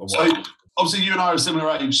so? Obviously, you and I are a similar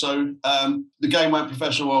age, so the game went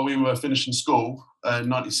professional while we were finishing school in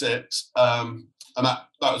 '96. And that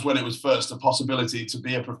was when it was first a possibility to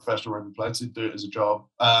be a professional rugby player, to do it as a job.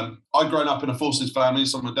 I'd grown up in a forces family,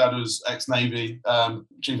 so my dad was ex-Navy,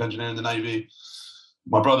 chief engineer in the Navy.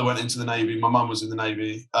 My brother went into the Navy, my mum was in the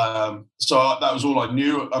Navy. So that was all I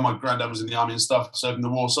knew. And my granddad was in the army and stuff, serving the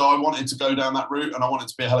war. So I wanted to go down that route, and I wanted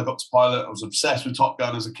to be a helicopter pilot. I was obsessed with Top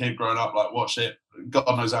Gun as a kid growing up, like watched it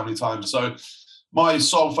God knows how many times. So my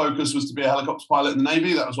sole focus was to be a helicopter pilot in the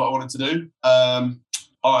Navy. That was what I wanted to do.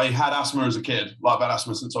 I had asthma as a kid, like I've had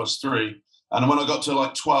asthma since I was 3. And when I got to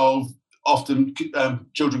like 12, often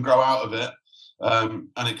children grow out of it,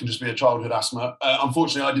 and it can just be a childhood asthma.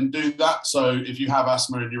 Unfortunately, I didn't do that. So if you have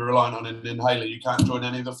asthma and you're relying on an inhaler, you can't join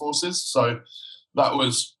any of the forces. So that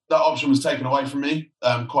option was taken away from me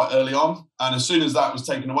quite early on. And as soon as that was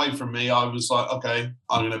taken away from me, I was like, okay,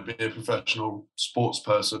 I'm going to be a professional sports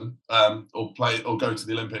person, or play or go to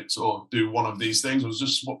the Olympics or do one of these things. I was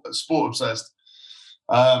just sport obsessed.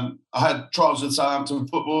 I had trials with Southampton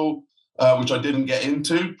football, which I didn't get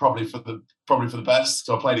into, probably for the best.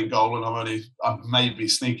 So I played in goal, and I'm maybe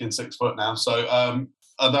sneaking 6 foot now. So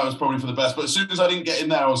that was probably for the best. But as soon as I didn't get in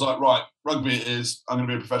there, I was like, right, rugby it is. I'm going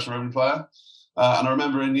to be a professional rugby player. And I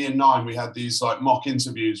remember in year 9, we had these like mock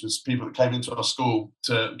interviews with people that came into our school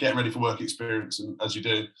to get ready for work experience, and as you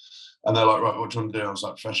do. And they're like, right, what do you want to do? I was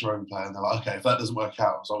like, professional rugby player. And they're like, okay, if that doesn't work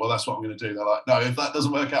out. I was like, well, that's what I'm going to do. They're like, no, if that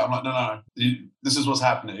doesn't work out. I'm like, no, this is what's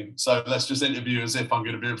happening. So let's just interview as if I'm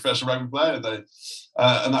going to be a professional rugby player.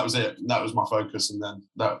 And that was it. And that was my focus. And then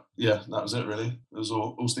that was it really. It was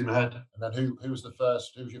all steam ahead. And then who was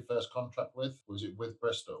your first contract with? Was it with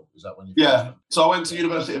Bristol? Is that when you? Yeah. So I went to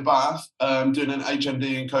University of Bath, doing an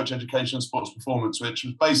HND in coach education and sports performance, which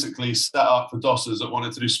was basically set up for dossers that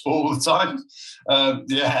wanted to do sport all the time.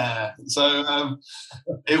 Yeah. So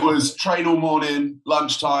it was train all morning,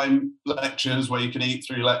 lunchtime, lectures where you can eat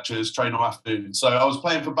through lectures, train all afternoon. So I was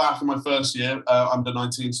playing for Bath in my first year, under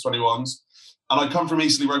 19s, 21s. And I come from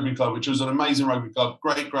Eastleigh Rugby Club, which was an amazing rugby club,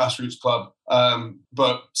 great grassroots club.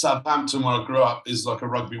 But Southampton, where I grew up, is like a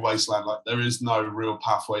rugby wasteland. Like there is no real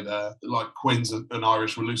pathway there. Like Quins and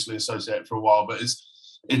Irish were loosely associated for a while, but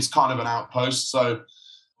it's kind of an outpost. So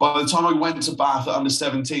by the time I went to Bath at under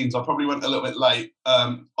 17s, I probably went a little bit late.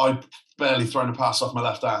 I'd barely thrown a pass off my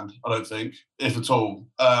left hand, I don't think, if at all.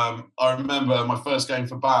 I remember my first game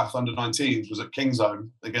for Bath under 19s was at Kingsholm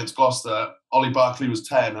against Gloucester. Ollie Barkley was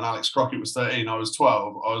 10 and Alex Crockett was 13. I was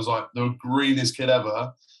 12. I was like the greenest kid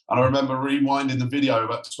ever. And I remember rewinding the video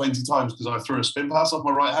about 20 times because I threw a spin pass off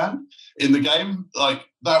my right hand in the game. Like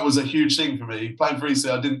that was a huge thing for me. Playing for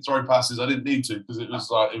Eastleigh, I didn't throw passes. I didn't need to because it was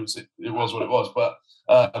like it was what it was. But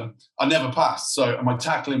I never passed. So my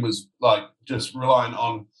tackling was like just reliant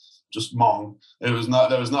on just mong. There was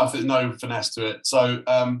no finesse to it. So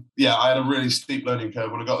yeah, I had a really steep learning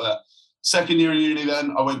curve when I got there. Second year of uni,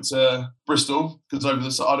 then I went to Bristol because over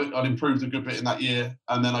the I'd improved a good bit in that year,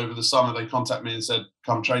 and then over the summer they contacted me and said,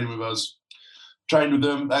 "Come training with us." Trained with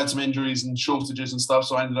them. They had some injuries and shortages and stuff,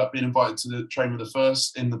 so I ended up being invited to train with the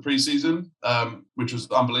first in the pre-season, which was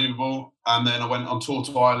unbelievable. And then I went on tour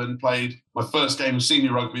to Ireland. Played my first game of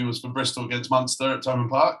senior rugby was for Bristol against Munster at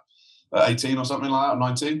Thomond Park, at 18 or something like that, or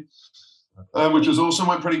 19. Which was awesome,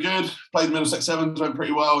 went pretty good. Played the Middlesex Sevens, went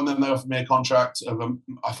pretty well, and then they offered me a contract of,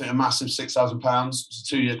 I think, a massive £6,000.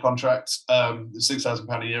 It's a 2-year contract,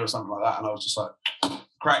 £6,000 a year or something like that. And I was just like,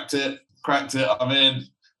 cracked it, I'm in.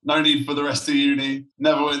 No need for the rest of uni.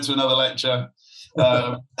 Never went to another lecture.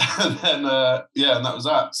 And then, and that was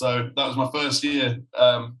that. So that was my first year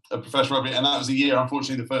of professional rugby, and that was the year,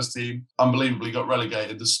 unfortunately, the first team unbelievably got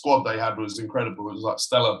relegated. The squad they had was incredible. It was like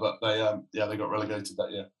stellar, but they got relegated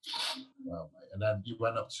that year. Wow, mate. And then you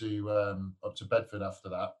went up to Bedford after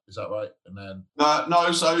that. Is that right? And then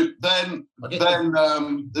no. So then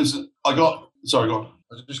sorry, go on.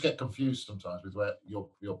 I just get confused sometimes with where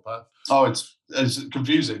your path. Oh, it's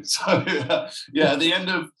confusing. So yeah, at the end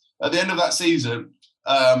of that season,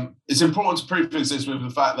 it's important to preface this with the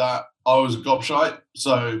fact that I was a gobshite.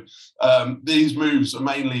 So these moves are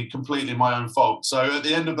mainly completely my own fault. So at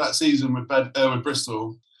the end of that season with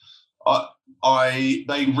Bristol,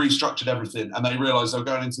 they restructured everything and they realised they were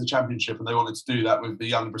going into the championship and they wanted to do that with the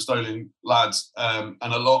young Bristolian lads. And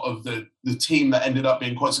a lot of the team that ended up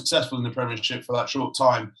being quite successful in the Premiership for that short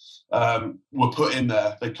time were put in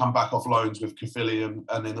there. They come back off loans with Caerphilly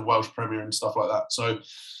and in the Welsh Premier and stuff like that. So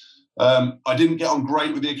I didn't get on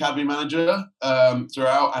great with the academy manager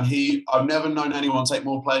throughout, and I've never known anyone take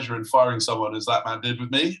more pleasure in firing someone as that man did with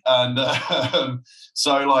me. And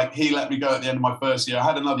so like he let me go at the end of my first year. I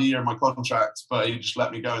had another year in my contract, but he just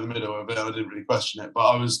let me go in the middle of it, and I didn't really question it. But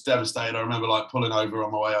I was devastated. I remember like pulling over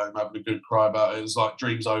on my way home, having a good cry about it. It was like,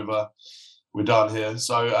 dream's over, we're done here.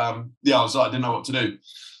 So I was like, I didn't know what to do.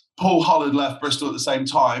 Paul Hull had left Bristol at the same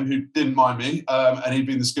time, who didn't mind me, and he'd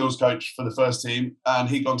been the skills coach for the first team, and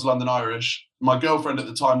he'd gone to London Irish. My girlfriend at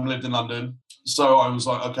the time lived in London, so I was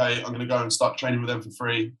like, okay, I'm going to go and start training with them for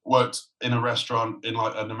free. Worked in a restaurant, in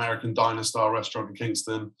like an American diner-style restaurant in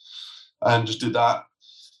Kingston, and just did that.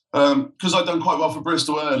 Because I'd done quite well for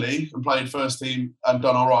Bristol early and played first team and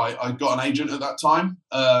done all right, I got an agent at that time.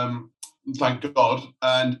 Thank God.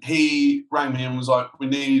 And he rang me and was like, we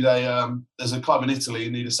need there's a club in Italy,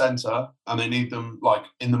 you need a centre, and they need them like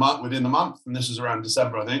within the month. And this was around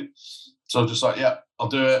December, I think. So I was just like, yeah, I'll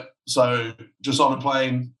do it. So just on a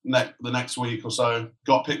plane the next week or so,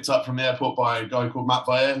 got picked up from the airport by a guy called Matt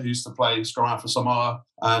Vaya, who used to play scrum half for Samoa,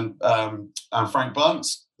 and Frank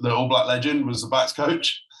Bunce, the All Black legend, was the backs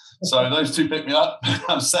coach. So those two picked me up.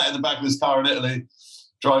 I'm sat in the back of this car in Italy,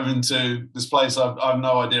 driving to this place. I have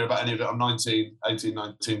no idea about any of it. I'm 19.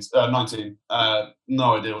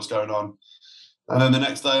 No idea what's going on. And then the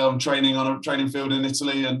next day I'm training on a training field in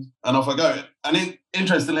Italy, and off I go. And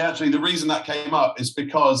interestingly, actually, the reason that came up is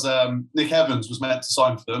because Nick Evans was meant to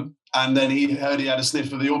sign for them. And then he heard he had a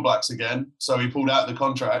sniff of the All Blacks again. So he pulled out the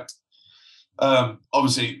contract.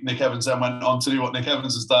 Obviously, Nick Evans then went on to do what Nick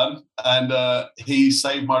Evans has done, and he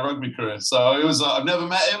saved my rugby career. So it was I've never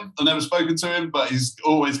met him, I've never spoken to him, but he's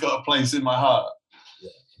always got a place in my heart. Yeah,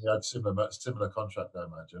 he had similar contract, I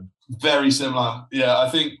imagine. Very similar. Yeah, I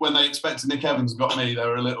think when they expected Nick Evans and got me, they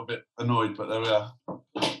were a little bit annoyed, but there we are.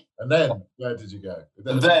 And then where did you go?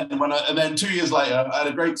 And then 2 years later, I had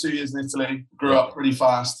a great 2 years in Italy. Grew up pretty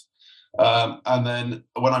fast, and then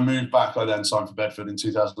when I moved back, I then signed for Bedford in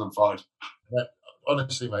 2005.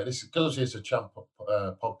 honestly, mate, this is because it's a champ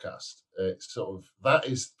podcast. It's sort of that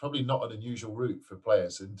is probably not an unusual route for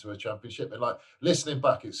players into a championship. And like listening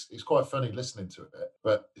back, it's quite funny listening to it.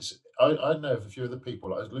 But I know of a few other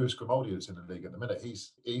people, like Lewis Grimaldi, that's in the league at the minute.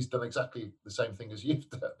 He's done exactly the same thing as you've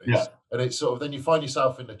done. And it's sort of then you find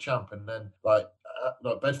yourself in the champ, and then like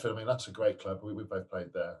Bedford. I mean, that's a great club. We both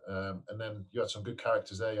played there, and then you had some good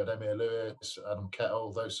characters there. You had Emir Lewis, Adam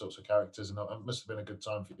Kettle, those sorts of characters, and it must have been a good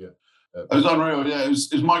time for you. It was unreal. Yeah, it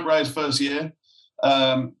was Mike Ray's first year.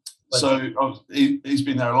 So he's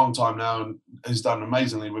been there a long time now and has done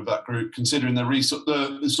amazingly with that group, considering the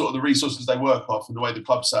resources they work off and the way the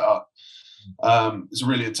club's set up. It's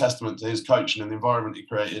really a testament to his coaching and the environment he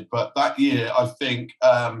created. But that year, I think,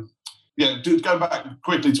 going back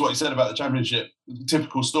quickly to what you said about the championship,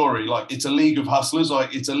 typical story, like it's a league of hustlers,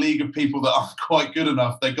 like it's a league of people that aren't quite good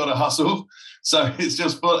enough. They've got to hustle. So it's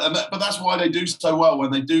just fun. But that's why they do so well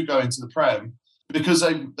when they do go into the Prem, because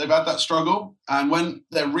they've had that struggle. And when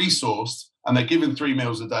they're resourced and they're given 3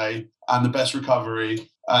 meals a day and the best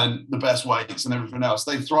recovery and the best weights and everything else,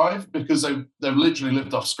 they thrive because they've literally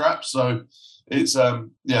lived off scraps. So it's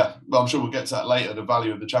I'm sure we'll get to that later, the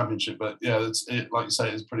value of the championship. But yeah, like you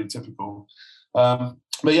say, it's pretty typical. But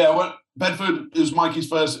yeah, Bedford, it was Mikey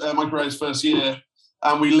Ray's first year,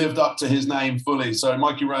 and we lived up to his name fully. So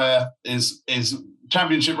Mikey Ray is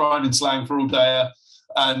championship riding slang for all day.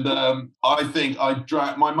 And I think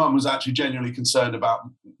my mum was actually genuinely concerned about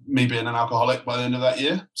me being an alcoholic by the end of that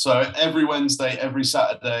year. So every Wednesday, every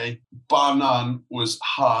Saturday, bar none, was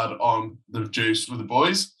hard on the juice with the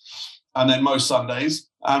boys. And then most Sundays.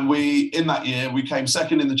 And in that year, we came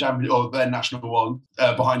second in the championship, or then National 1,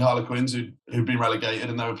 behind Harlequins, who'd been relegated,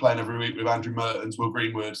 and they were playing every week with Andrew Mertens, Will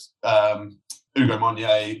Greenwood, Hugo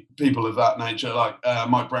Monnier, people of that nature, like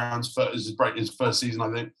Mike Brown's his first season,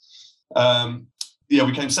 I think.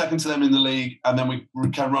 We came second to them in the league, and then we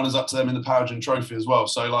came runners up to them in the Powergen Trophy as well.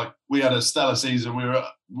 So like we had a stellar season. We were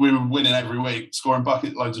winning every week, scoring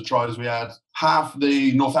bucket loads of tries. We had half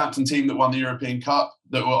the Northampton team that won the European Cup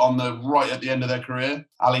that were on the right at the end of their career.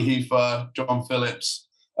 Ali Heifer, John Phillips,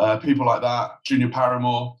 people like that, Junior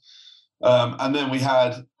Paramore. And then we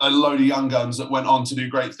had a load of young guns that went on to do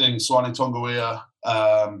great things. Swane Tongawiya,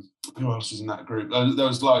 who else was in that group? There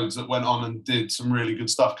was loads that went on and did some really good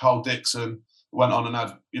stuff. Carl Dixon went on and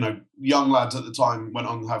had, young lads at the time went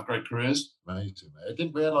on to have great careers. Amazing, mate. I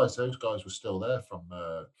didn't realise those guys were still there from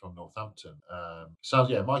Northampton.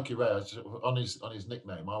 Mikey Ray, on his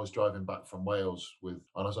nickname, I was driving back from Wales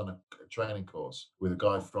I was on a training course with a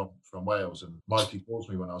guy from Wales, and Mikey calls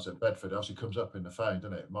me when I was at Bedford. Obviously comes up in the phone,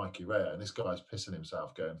 doesn't it? Mikey Ray, and this guy's pissing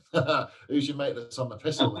himself going, who's your mate that's on the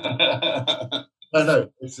piss all the time? No,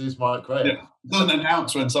 this is Mike Ray. Yeah. It doesn't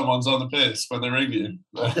announce when someone's on the piss when they ring you.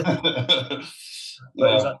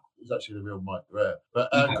 He's actually the real Mike Ray. But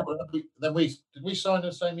then did we sign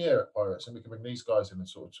the same year at Pirates, and we can bring these guys in and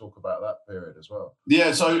sort of talk about that period as well.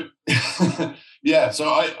 Yeah, so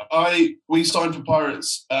we signed for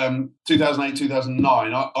Pirates 2008,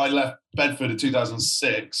 2009. I left Bedford in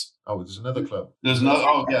 2006. Oh, there's another club. There's another.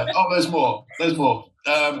 Oh yeah. Oh, there's more.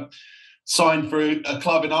 Signed for a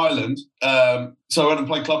club in Ireland. So I went and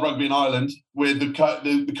played club rugby in Ireland with the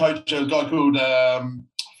coach, a guy called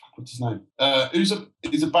what's his name?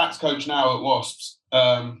 He's a backs coach now at Wasps.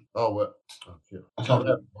 I can't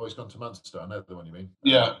remember. He's gone to Manchester. I know the one you mean.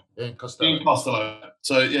 Yeah, Ian Costello. Ian Costello.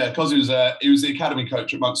 So yeah, because he was the academy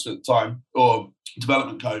coach at Munster at the time, or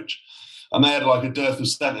development coach, and they had like a dearth of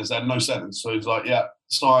centres. They had no centres, so he's like, yeah,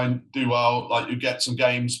 sign, do well, like you get some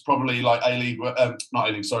games, probably like A-League, not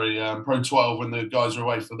A-League, sorry, Pro 12 when the guys are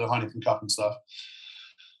away for the Heineken Cup and stuff.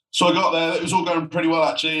 So I got there, it was all going pretty well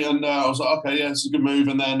actually, and I was like, okay, yeah, this is a good move.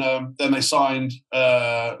 And then they signed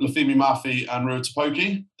Lafemi Mafi and Rua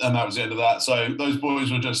Tapoki, and that was the end of that. So those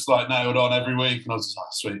boys were just like nailed on every week, and I was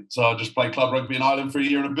like, sweet. So I just played club rugby in Ireland for a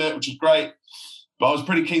year and a bit, which was great. But I was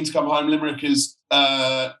pretty keen to come home. Limerick is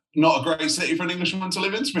not a great city for an Englishman to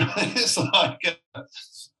live in, to be honest.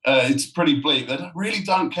 It's pretty bleak. They really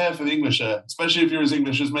don't care for the English here, especially if you're as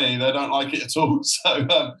English as me. They don't like it at all. So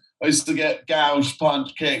I used to get gouged,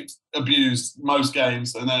 punched, kicked, abused most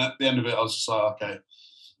games. And then at the end of it, I was just like, okay.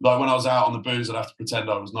 Like when I was out on the booze, I'd have to pretend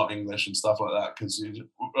I was not English and stuff like that because,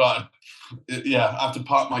 I have to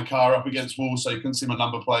park my car up against walls so you couldn't see my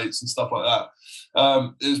number plates and stuff like that.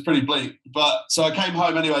 It was pretty bleak. But so I came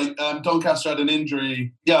home anyway. Doncaster had an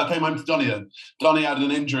injury. Yeah, I came home to Donny then. Donny had an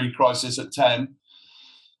injury crisis at 10.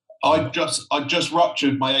 I just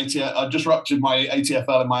ruptured my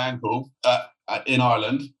ATFL in my ankle in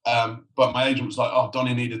Ireland, but my agent was like, "Oh,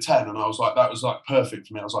 Donny needed 10," and I was like, "That was like perfect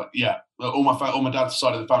for me." I was like, "Yeah, all my dad's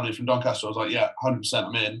side of the family from Doncaster. I was like, yeah, 100%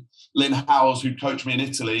 I'm in. Lynn Howells, who coached me in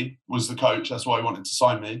Italy, was the coach. That's why he wanted to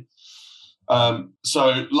sign me.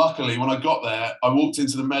 So luckily, when I got there, I walked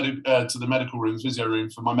into the medical room, physio room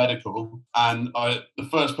for my medical, and the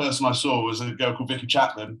first person I saw was a girl called Vicky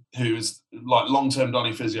Chapman, who is like long-term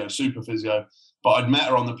Donny physio, super physio. But I'd met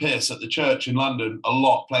her on the piss at the church in London a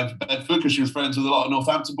lot, playing for Bedford, because she was friends with a lot of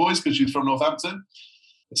Northampton boys, because she's from Northampton.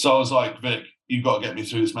 So I was like, Vic, you've got to get me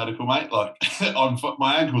through this medical, mate. Like,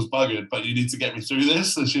 my ankle's buggered, but you need to get me through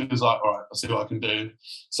this. And she was like, all right, I'll see what I can do.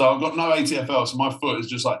 So I've got no ATFL, so my foot is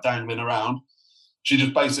just like dangling around. She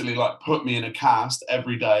just basically like put me in a cast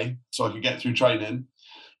every day so I could get through training.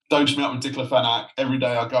 Dosed me up with diclofenac. Every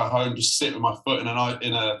day I go home, just sit with my foot in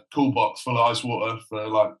a cool box full of ice water for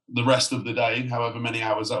like the rest of the day, however many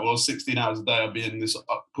hours that was, 16 hours a day I'd be in this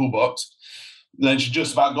cool box. And then she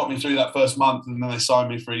just about got me through that first month, and then they signed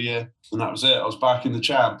me for a year, and that was it. I was back in the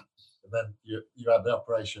champ. And then you had the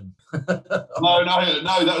operation. No,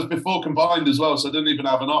 that was before combined as well, so I didn't even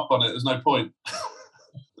have an op on it. There's no point.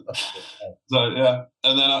 So yeah,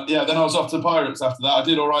 and then then I was off to the Pirates after that. I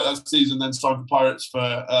did all right that season, then signed for Pirates for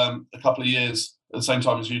a couple of years at the same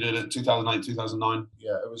time as you did at 2008, 2009.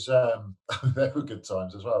 Yeah, it was they were good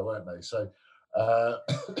times as well, weren't they? So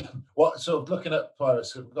what sort of looking at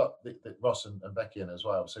Pirates, we've got the Ross and Becky in as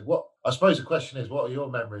well. So what I suppose the question is, what are your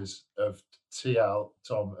memories of TL,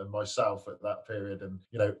 Tom, and myself at that period? And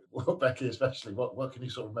Becky especially, what can you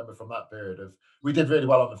sort of remember from that period? We did really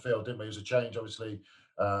well on the field, didn't we? It was a change, obviously.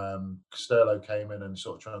 Sterlo came in and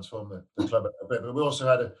sort of transformed the club a bit, but we also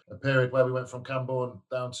had a period where we went from Camborne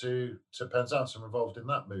down to Penzance and involved in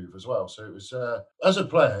that move as well. So it was as a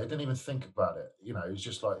player, I didn't even think about it. It was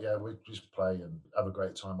just like, yeah, we just play and have a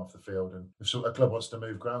great time off the field, and if a club wants to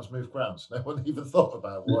move grounds. No one even thought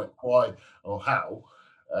about why or how.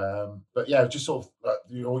 But yeah, just sort of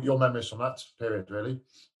your memories from that period, really.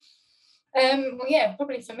 Well, yeah,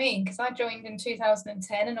 probably for me, because I joined in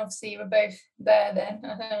 2010, and obviously you were both there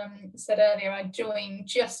then. Said earlier, I joined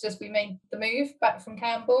just as we made the move back from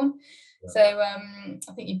Camborne. Yeah. So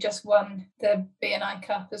I think you just won the BNI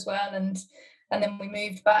Cup as well, and then we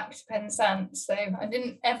moved back to Penzance. So I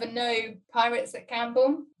didn't ever know Pirates at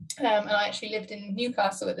Camborne, and I actually lived in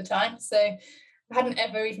Newcastle at the time, so I hadn't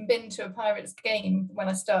ever even been to a Pirates game when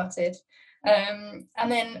I started. And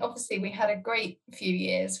then obviously we had a great few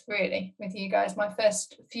years really with you guys. My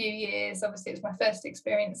first few years, obviously it was my first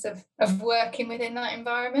experience of working within that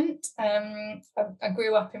environment. I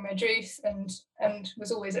grew up in Redruth and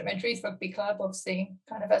was always at Redruth Rugby Club, obviously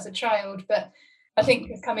kind of as a child, but I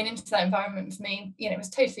think coming into that environment for me, it was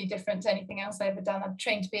totally different to anything else I've ever done. I've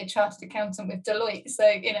trained to be a chartered accountant with Deloitte, so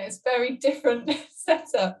it's very different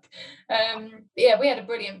setup. Yeah, we had a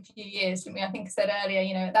brilliant few years, didn't we? I think I said earlier,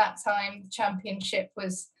 at that time the championship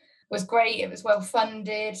was great. It was well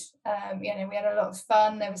funded. We had a lot of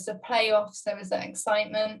fun. There was the playoffs. There was that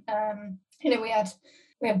excitement. We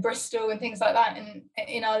had Bristol and things like that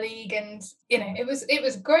in our league, and it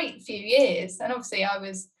was a great few years. And obviously I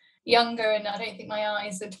was younger, and I don't think my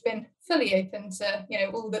eyes had been fully open to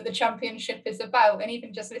all that the championship is about. And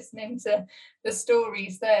even just listening to the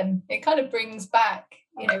stories then, it kind of brings back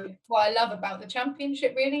what I love about the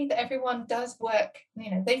championship, really, that everyone does work.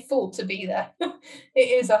 They fought to be there. It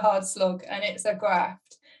is a hard slog and it's a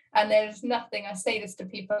graft. And there's nothing, I say this to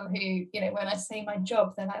people who, when I say my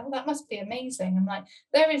job, they're like, oh, that must be amazing. I'm like,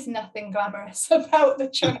 there is nothing glamorous about the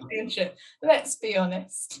championship. Let's be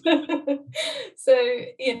honest. So,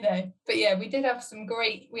 but yeah, we had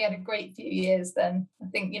a great few years then. I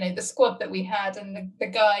think, the squad that we had and the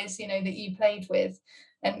guys, that you played with.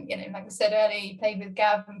 And, like I said earlier, you played with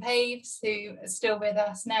Gav and Paves, who are still with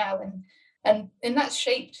us now. And that's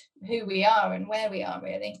shaped who we are and where we are,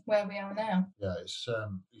 really, where we are now. Yeah, it's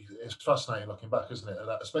fascinating looking back, isn't it?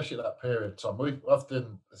 Especially at that period, Tom.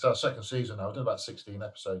 It's our second season now. We've done about 16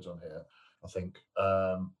 episodes on here, I think.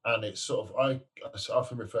 And it's sort of, I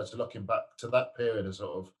often refer to looking back to that period as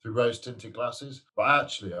sort of through rose-tinted glasses. But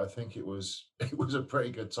actually, I think it was a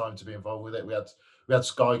pretty good time to be involved with it. We had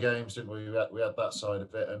Sky Games, didn't we? We had that side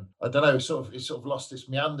of it, and I don't know. It's sort of lost its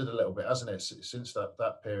meandered a little bit, hasn't it, since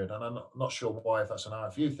that period? And I'm not sure why, if that's an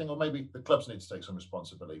RFU thing, or maybe the clubs need to take some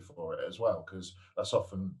responsibility for it as well, because that's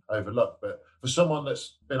often overlooked. But for someone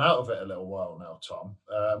that's been out of it a little while now, Tom,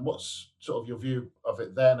 what's sort of your view of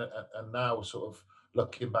it then and now, sort of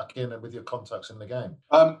looking back in and with your contacts in the game?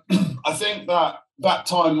 I think that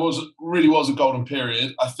time was a golden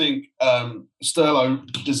period. I think Sterlo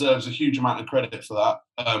deserves a huge amount of credit for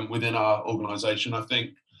that within our organisation. I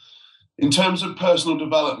think In terms of personal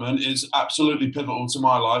development, it's absolutely pivotal to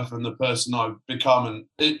my life and the person I've become, and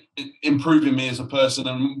it improving me as a person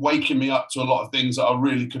and waking me up to a lot of things that I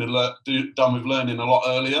really could have done with learning a lot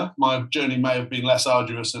earlier. My journey may have been less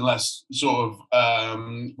arduous and less sort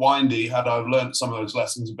of windy had I learned some of those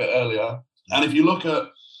lessons a bit earlier. And if you look at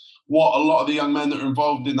what a lot of the young men that are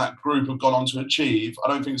involved in that group have gone on to achieve, I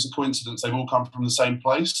don't think it's a coincidence. They've all come from the same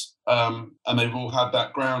place, and they've all had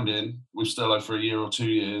that grounding with Sterlo for a year or 2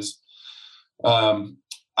 years.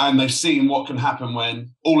 And they've seen what can happen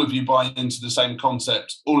when all of you buy into the same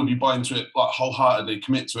concept, all of you buy into it like wholeheartedly,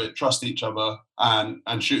 commit to it, trust each other,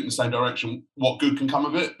 and shoot in the same direction. What good can come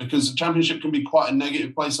of it? Because the championship can be quite a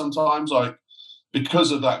negative place sometimes. Like,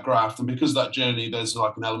 because of that graft and because of that journey, there's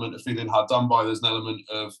like an element of feeling hard done by. There's an element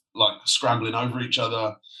of like scrambling over each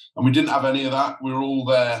other, and we didn't have any of that. We were all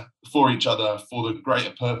there for each other for the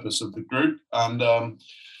greater purpose of the group, and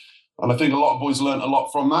I think a lot of boys learned a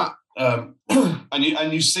lot from that.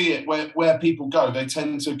 And you see it where people go. They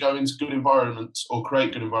tend to go into good environments or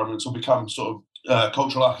create good environments or become sort of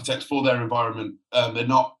cultural architects for their environment.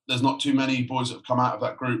 There's not too many boys that have come out of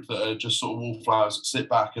that group that are just sort of wallflowers that sit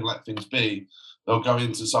back and let things be. They'll go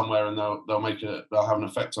into somewhere and they'll have an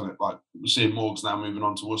effect on it. Like we're seeing Morgs now moving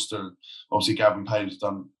on to Worcester, and obviously Gavin Page has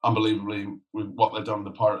done unbelievably with what they've done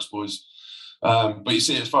with the Pirates boys. But you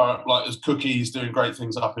see it as far like as Cookie's doing great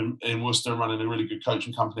things up in Worcester, running a really good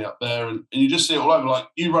coaching company up there, and you just see it all over. Like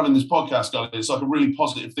you running this podcast, guys, it's like a really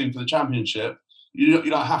positive thing for the championship. You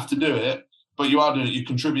don't have to do it, but you are doing it. You're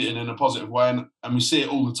contributing in a positive way, and we see it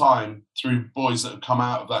all the time through boys that have come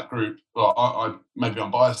out of that group. Well, I maybe I'm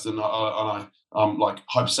biased and I'm like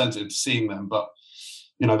hypersensitive to seeing them, but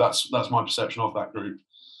you know that's my perception of that group.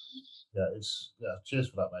 Cheers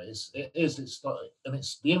for that, mate. It's not, and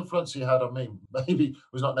it's the influence he had on me. Maybe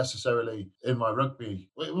was not necessarily in my rugby.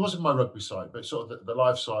 It wasn't my rugby side, but sort of the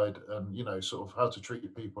life side, and you know, sort of how to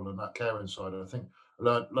treat people and that caring side. I think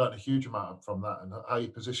learned a huge amount from that, and how you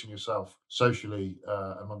position yourself socially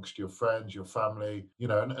amongst your friends, your family, you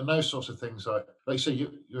know, and those sorts of things. Like you say,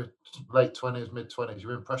 you're late 20s, mid 20s.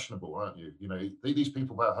 You're impressionable, aren't you? You know, these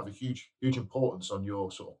people have a huge importance on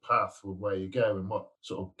your sort of path of where you go, and what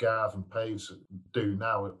sort of Gav and Paves do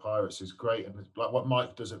now at Pirates is great, and like what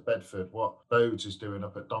Mike does at Bedford, what Bodes is doing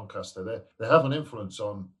up at Doncaster. They have an influence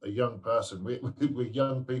on a young person. We're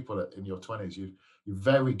young people in your 20s. You're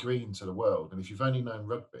very green to the world, and if you've only known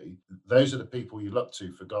rugby, those are the people you look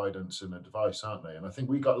to for guidance and advice, aren't they? And I think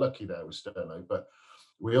we got lucky there with Sterlo, but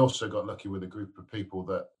we also got lucky with a group of people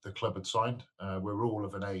that the club had signed. We're all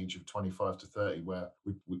of an age of 25 to 30 where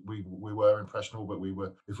we were impressionable, but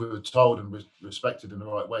if we were told and respected in the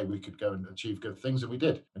right way, we could go and achieve good things, and we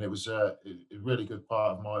did. And it was a really good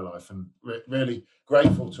part of my life, and really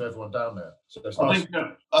grateful to everyone down there. So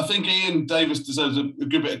I think Ian Davis deserves a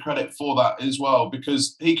good bit of credit for that as well,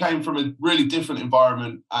 because he came from a really different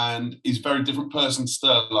environment and he's a very different person to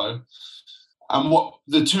Sterlo. And what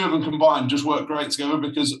the two of them combined just worked great together,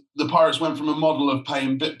 because the Pirates went from a model of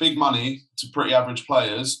paying big money to pretty average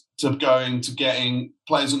players to getting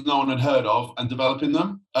players that no one had heard of and developing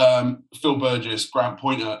them. Phil Burgess, Grant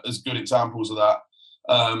Pointer as good examples of that.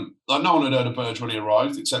 Like no one had heard of Burge when he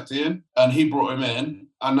arrived except Ian, and he brought him in.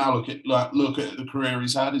 And now look at the career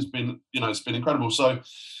he's had. It's been incredible. So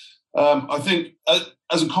I think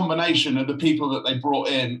as a combination of the people that they brought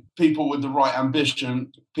in, people with the right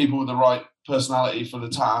ambition, people with the right personality for the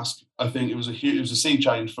task, I think it was a sea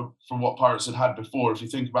change from what Pirates had before. If you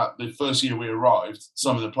think about the first year we arrived,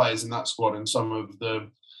 some of the players in that squad and some of the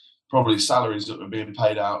probably salaries that were being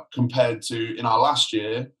paid out compared to in our last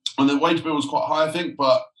year, and the wage bill was quite high, I think,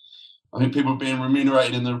 but I think people were being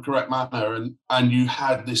remunerated in the correct manner, and you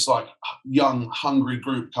had this like young, hungry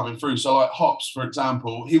group coming through. So like Hops, for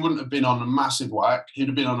example, he wouldn't have been on a massive whack. He'd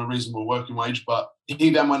have been on a reasonable working wage, but he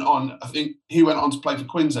then went on, I think he went on to play for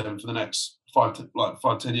Queensland for the next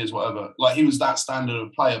 5-10 years, whatever. Like he was that standard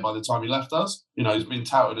of player by the time he left us. You know, he's been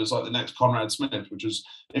touted as like the next Conrad Smith, which was,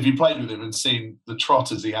 if you played with him and seen the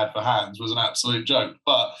trotters he had for hands, was an absolute joke.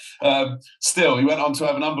 But still, he went on to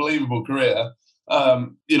have an unbelievable career.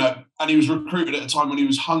 You know, and he was recruited at a time when he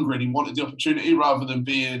was hungry and he wanted the opportunity, rather than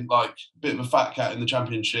being like a bit of a fat cat in the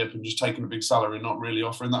championship and just taking a big salary and not really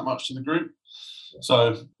offering that much to the group.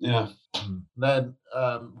 So yeah. Then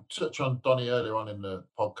touch on Donny earlier on in the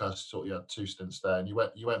podcast. Thought you had 2 stints there, and you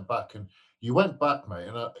went back, mate.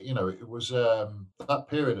 And you know, it was that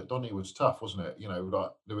period at Donny was tough, wasn't it? You know,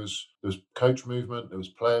 like there was coach movement, there was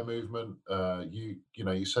player movement.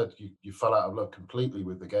 You said you fell out of love completely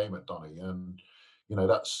with the game at Donny, and you know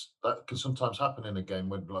that can sometimes happen in a game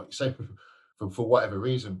when, like you say, for whatever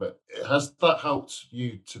reason. But has that helped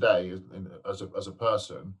you today as a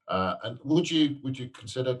person? And would you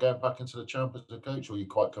consider going back into the Champ as a coach, or are you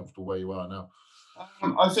quite comfortable where you are now?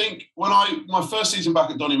 I think my first season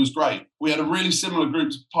back at Donny was great. We had a really similar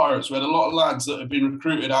group to Pirates. We had a lot of lads that had been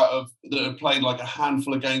recruited that had played like a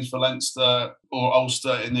handful of games for Leinster or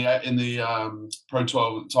Ulster in the Pro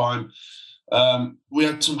 12 at the time. We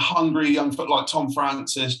had some hungry young foot like Tom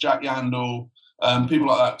Francis, Jack Yandel, people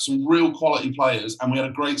like that, some real quality players, and we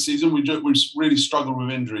had a great season. We really struggled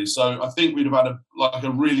with injuries, so I think we'd have had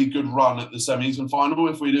a really good run at the semis and final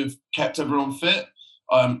if we'd have kept everyone fit.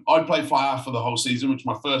 I played fly half for the whole season, which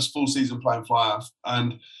was my first full season playing fly half,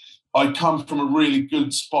 and I come from a really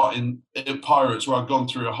good spot at Pirates where I'd gone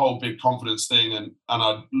through a whole big confidence thing, and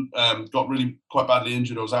I got really quite badly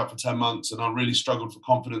injured. I was out for 10 months, and I really struggled for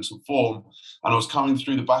confidence and form, and I was coming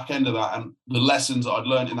through the back end of that, and the lessons that I'd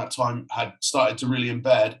learned in that time had started to really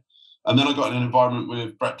embed. And then I got in an environment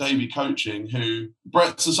with Brett Davey coaching, who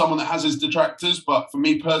Brett's someone that has his detractors, but for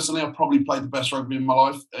me personally, I've probably played the best rugby in my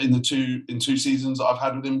life in two seasons that I've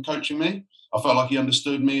had with him coaching me. I felt like he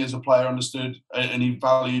understood me as a player, and he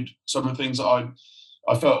valued some of the things that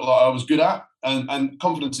I felt like I was good at. And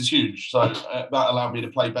confidence is huge, so that allowed me to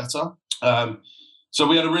play better. So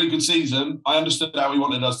we had a really good season. I understood how he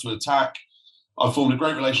wanted us to attack. I formed a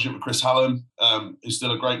great relationship with Chris Hallam, who's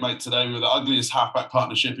still a great mate today. We were the ugliest halfback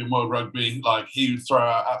partnership in world rugby. Like, he would throw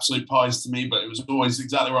out absolute pies to me, but it was always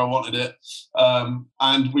exactly where I wanted it.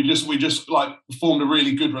 And we just like formed a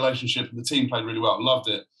really good relationship, and the team played really well. Loved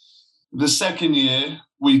it. The second year,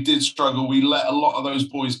 we did struggle. We let a lot of those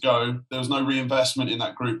boys go. There was no reinvestment in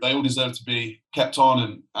that group. They all deserved to be kept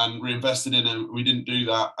on and reinvested in, and we didn't do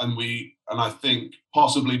that. And I think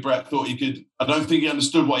possibly Brett thought he could. I don't think he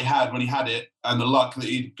understood what he had when he had it and the luck that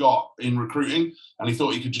he'd got in recruiting. And he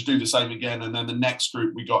thought he could just do the same again. And then the next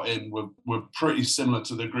group we got in were pretty similar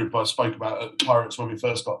to the group I spoke about at Pirates when we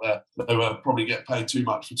first got there. They were probably get paid too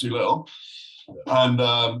much for too little. And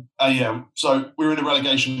so we were in a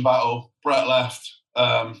relegation battle. Brett left.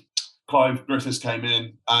 Clive Griffiths came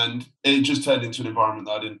in, and it just turned into an environment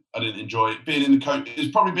that I didn't enjoy. Being in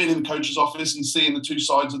the coach's office and seeing the two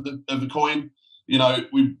sides of the coin. You know,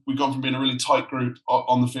 we've gone from being a really tight group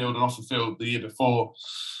on the field and off the field the year before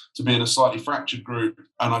to being a slightly fractured group,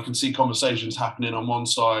 and I can see conversations happening on one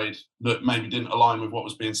side that maybe didn't align with what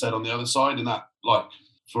was being said on the other side, and that, like,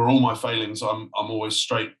 for all my failings, I'm always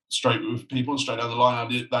straight with people and straight down the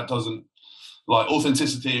line. That doesn't, like,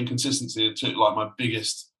 authenticity and consistency are two, like, my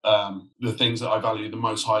biggest, the things that I value the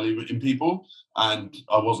most highly in people, and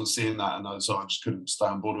I wasn't seeing that, and so I just couldn't stay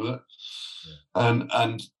on board with it. Yeah.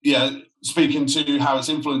 And speaking to how it's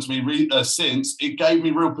influenced me since, it gave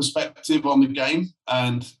me real perspective on the game,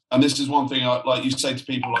 and this is one thing I like you say to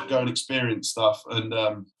people, like, go and experience stuff and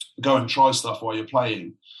go and try stuff while you're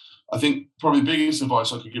playing. I think probably the biggest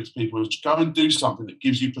advice I could give to people is go and do something that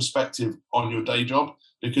gives you perspective on your day job,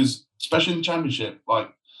 because especially in the Championship, like,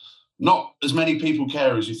 not as many people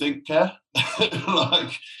care as you think care.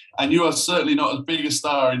 Like, and you are certainly not as big a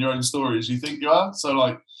star in your own story as you think you are. So,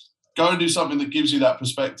 like, go and do something that gives you that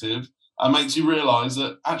perspective and makes you realise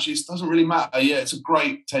that actually it doesn't really matter. Yeah, it's a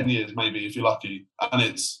great 10 years maybe if you're lucky, and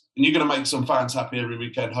you're going to make some fans happy every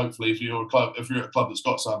weekend. Hopefully, if you're at a club that's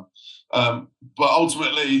got some. But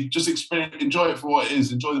ultimately, just enjoy it for what it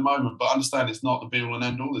is. Enjoy the moment, but understand it's not the be all and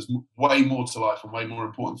end all. There's way more to life and way more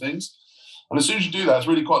important things. And as soon as you do that, it's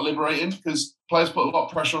really quite liberating, because players put a lot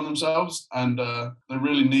of pressure on themselves, and they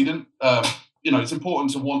really needn't. It's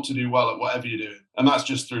important to want to do well at whatever you're doing, and that's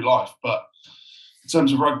just through life. But in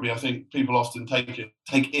terms of rugby, I think people often take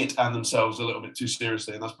it and themselves a little bit too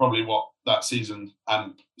seriously, and that's probably what that season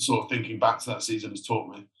and sort of thinking back to that season has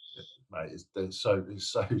taught me. Mate, it's so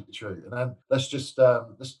true. And then let's just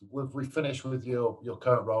we finish with your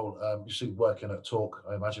current role. You see, working at Talk.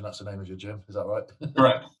 I imagine that's the name of your gym. Is that right?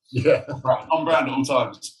 Correct. Yeah. On brand at all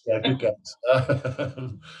times. Yeah, good guess.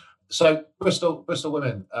 So Bristol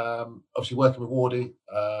Women, obviously working with Wardy.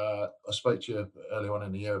 I spoke to you earlier on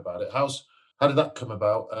in the year about it. How did that come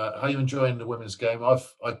about? How are you enjoying the women's game?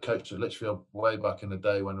 I coached at Lichfield way back in the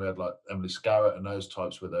day when we had, like, Emily Scarrett and those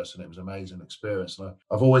types with us, and it was an amazing experience. And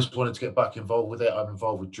I've always wanted to get back involved with it. I'm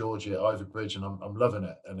involved with Georgie at Ivy Bridge, and I'm loving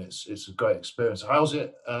it. And it's a great experience. How's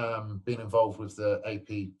it being involved with the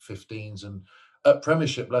AP 15s and at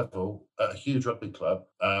Premiership level at a huge rugby club?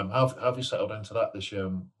 How have you settled into that this year?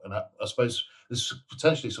 And I suppose there's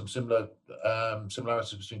potentially some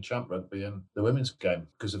similarities between Champ Rugby and the women's game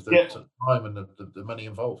because of the time and the money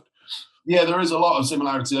involved. Yeah, there is a lot of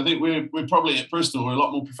similarity. I think we're probably at Bristol, we're a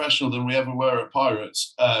lot more professional than we ever were at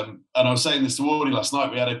Pirates. And I was saying this to Wardy last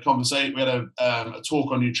night. We had a conversation, we had a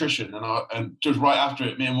talk on nutrition, and just right after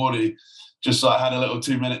it, me and Wardy just like had a little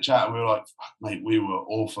 2-minute chat, and we were like, mate, we were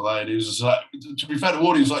awful. And he was just like, to be fair to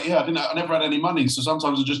Wardy, he was like, yeah, I never had any money, so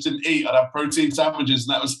sometimes I just didn't eat. I'd have protein sandwiches,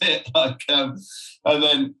 and that was it. And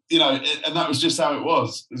then, and that was just how it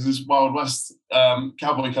was. This is Wild West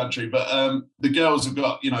cowboy country. But the girls have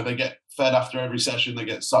got, they get fed after every session. They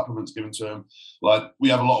get supplements given to them. Like, we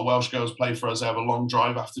have a lot of Welsh girls play for us. They have a long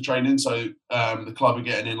drive after training. So the club are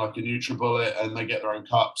getting in like a NutriBullet, and they get their own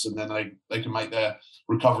cups, and then they can make their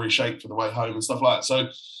recovery shake for the way home and stuff like that. So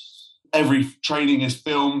every training is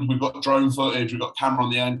filmed. We've got drone footage. We've got camera on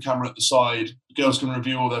the end, camera at the side. Girls can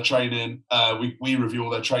review all their training. We review all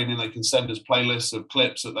their training. They can send us playlists of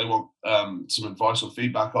clips that they want some advice or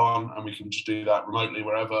feedback on, and we can just do that remotely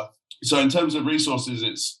wherever. So in terms of resources,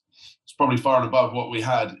 it's probably far and above what we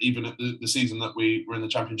had even at the season that we were in the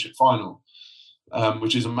championship final,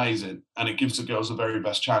 which is amazing. And it gives the girls the very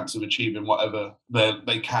best chance of achieving whatever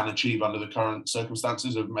they can achieve under the current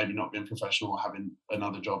circumstances of maybe not being professional or having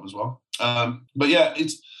another job as well. But yeah,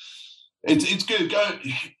 it's good.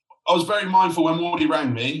 I was very mindful when Wardy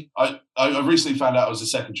rang me. I recently found out I was the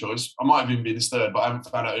second choice. I might have even been his third, but I haven't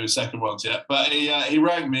found out who his second was yet. But he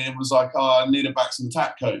rang me and was like, I need a backs and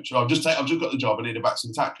attack coach. I've just got the job. I need a backs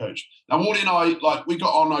and attack coach. Now, Wardy and I, we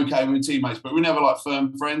got on okay. We were teammates, but we never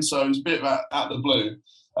firm friends. So it was a bit out of the blue.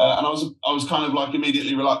 And I was kind of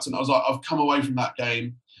immediately reluctant. I was like, I've come away from that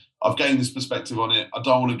game. I've gained this perspective on it. I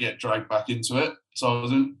don't want to get dragged back into it. So I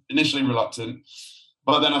was initially reluctant.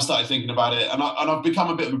 But then I started thinking about it, and I've become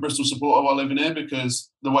a bit of a Bristol supporter while living here, because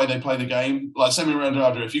the way they play the game, like Semi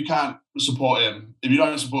Radradra, if you can't support him, if you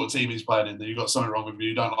don't support the team he's playing in, then you've got something wrong with you.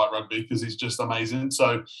 You don't like rugby, because he's just amazing.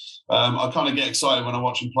 So I kind of get excited when I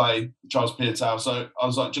watch him play, Charles Piatow. So I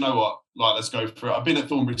was like, do you know what? Let's go for it. I've been at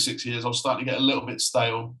Thornbury 6 years. I was starting to get a little bit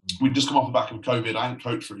stale. We'd just come off the back of COVID. I hadn't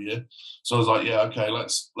coached for a year. So I was like, yeah, okay,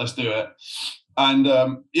 let's do it. And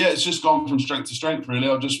it's just gone from strength to strength, really.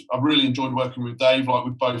 I've really enjoyed working with Dave.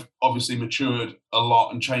 We've both obviously matured a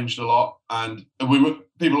lot and changed a lot. And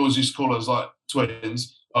people always used to call us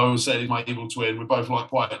twins. I always said he's my evil twin. We're both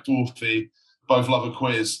quite dwarfy, both love a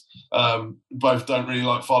quiz, both don't really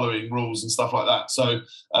like following rules and stuff like that. So,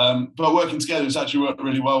 but working together, it's actually worked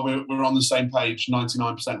really well. We're on the same page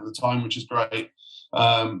 99% of the time, which is great.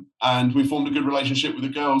 And we formed a good relationship with the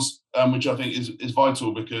girls, which I think is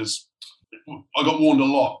vital, because I got warned a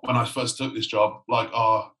lot when I first took this job,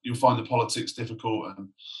 you'll find the politics difficult, and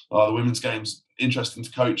the women's game's interesting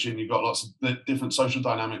to coach in. You've got lots of different social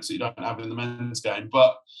dynamics that you don't have in the men's game.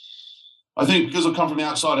 But I think because I've come from the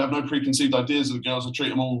outside, I have no preconceived ideas of the girls. I treat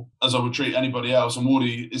them all as I would treat anybody else. And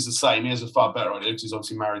Wardy is the same. He has a far better idea, because he's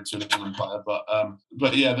obviously married to an England player.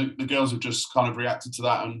 But yeah, the girls have just kind of reacted to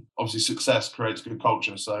that, and obviously success creates good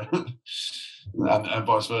culture. So. And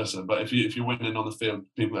vice versa. But if you're winning on the field,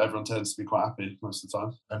 everyone tends to be quite happy most of the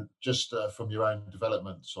time. And just from your own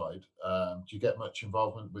development side, do you get much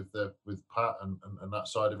involvement with Pat and that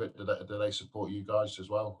side of it? Do they support you guys as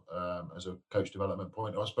well as a coach development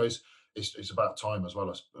point? I suppose it's about time as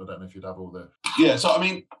well. I don't know if you'd have all the. Yeah, so I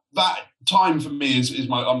mean, that time for me is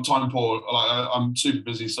I'm time poor. I'm super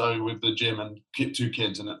busy, so with the gym and 2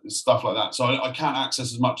 kids and stuff like that. So I can't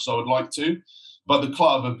access as much as I would like to. But the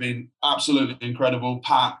club have been absolutely incredible.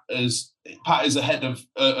 Pat is ahead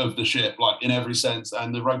of the ship, in every sense.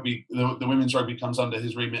 And the women's rugby comes under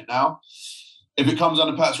his remit now. If it comes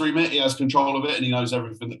under Pat's remit, he has control of it, and he knows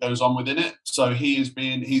everything that goes on within it. So he's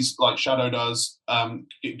shadowed us,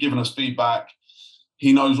 given us feedback.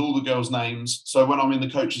 He knows all the girls' names. So when I'm in the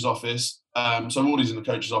coach's office, so Wardy's in the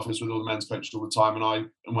coach's office with all the men's coaches all the time,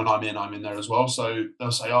 and when I'm in there as well. So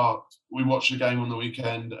they'll say, we watched the game on the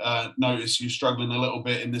weekend, notice you struggling a little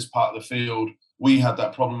bit in this part of the field. We had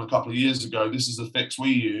that problem a couple of years ago. This is the fix we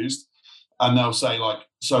used. And they'll say,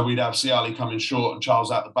 so we'd have Siali coming short and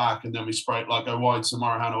Charles out the back, and then we spray it, go wide to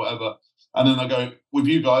Morahan or whatever. And then they'll go, with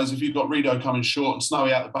you guys, if you've got Rido coming short and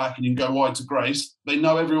Snowy out the back and you can go wide to Grace, they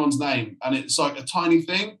know everyone's name. And it's a tiny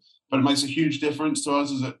thing, but it makes a huge difference to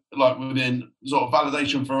us, within sort of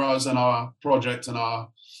validation for us and our project and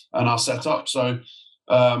our setup. So,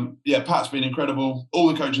 Pat's been incredible. All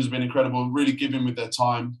the coaches have been incredible, really giving with their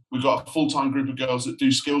time. We've got a full-time group of girls that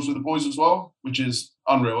do skills with the boys as well, which is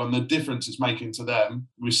unreal. And the difference it's making to them,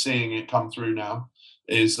 we're seeing it come through now,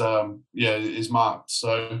 is marked.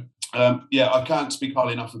 So, I can't speak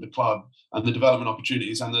highly enough of the club and the development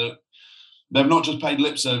opportunities and the they've not just paid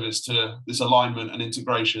lip service to this alignment and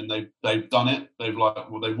integration. They've done it. They've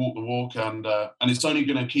walked the walk, and it's only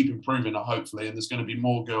going to keep improving, hopefully. And there's going to be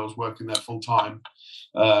more girls working there full time,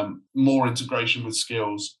 more integration with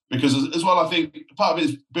skills. Because as well, I think part of it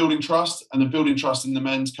is building trust, and they're building trust in the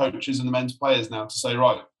men's coaches and the men's players now to say,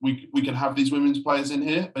 right, we can have these women's players in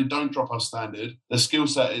here. They don't drop our standard. Their skill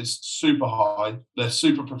set is super high. They're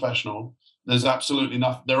super professional. There's absolutely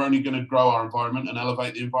nothing. They're only going to grow our environment and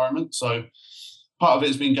elevate the environment. So part of it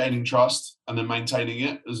has been gaining trust and then maintaining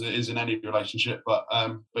it, as it is in any relationship. But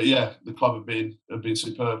yeah, the club have been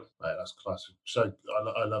superb. Mate, that's classic. So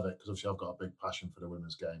I love it because obviously I've got a big passion for the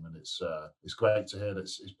women's game, and it's great to hear that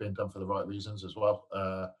it's been done for the right reasons as well.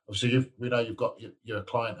 Obviously, we know you've got your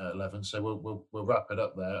client at 11, so we'll wrap it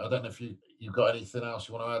up there. I don't know if you've got anything else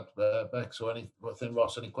you want to add, Bex, or anything,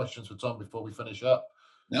 Ross. Any questions for Tom before we finish up?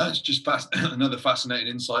 No, it's just another fascinating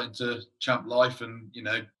insight into champ life, and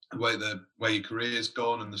the way your career's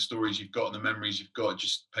gone and the stories you've got and the memories you've got. It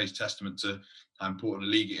just pays testament to how important a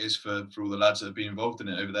league it is for all the lads that have been involved in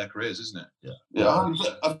it over their careers, isn't it? Yeah.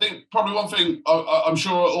 I think probably one thing, I'm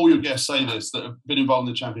sure all your guests say this that have been involved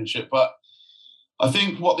in the championship, but I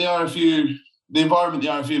think what the environment the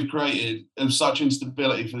RFU have created of such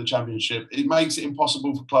instability for the championship, it makes it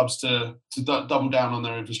impossible for clubs to double down on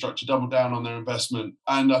their infrastructure, double down on their investment.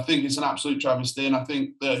 And I think it's an absolute travesty. And I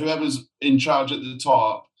think that whoever's in charge at the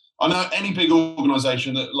top, I know any big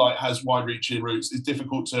organisation that has wide-reaching roots is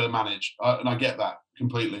difficult to manage, and I get that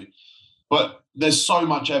completely. But there's so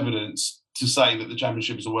much evidence to say that the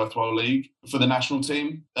championship is a worthwhile league for the national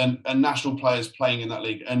team and national players playing in that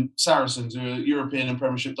league. And Saracens, who are European and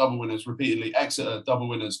Premiership double winners repeatedly, Exeter double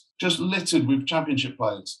winners, just littered with championship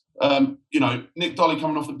players. Nick Dolly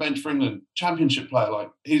coming off the bench for England, championship player,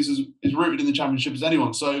 he's as rooted in the championship as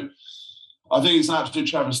anyone. So I think it's an absolute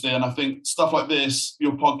travesty, and I think stuff like this,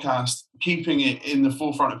 your podcast, keeping it in the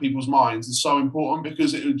forefront of people's minds is so important,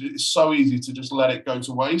 because it's so easy to just let it go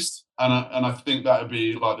to waste, and I think that would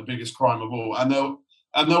be the biggest crime of all. And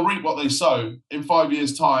they'll reap what they sow. In 5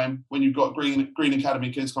 years' time, when you've got Green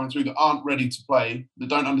Academy kids coming through that aren't ready to play, that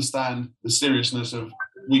don't understand the seriousness of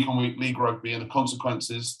week-on-week league rugby and the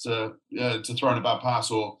consequences to throwing a bad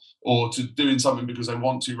pass or to doing something because they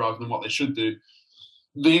want to rather than what they should do.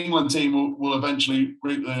 The England team will eventually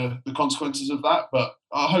reap the consequences of that, but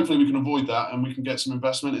hopefully we can avoid that and we can get some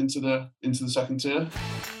investment into the second tier.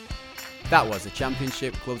 That was the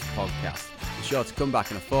Championship Clubs podcast. Be sure to come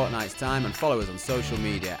back in a fortnight's time and follow us on social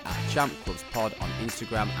media at Champ Clubs Pod on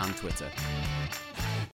Instagram and Twitter.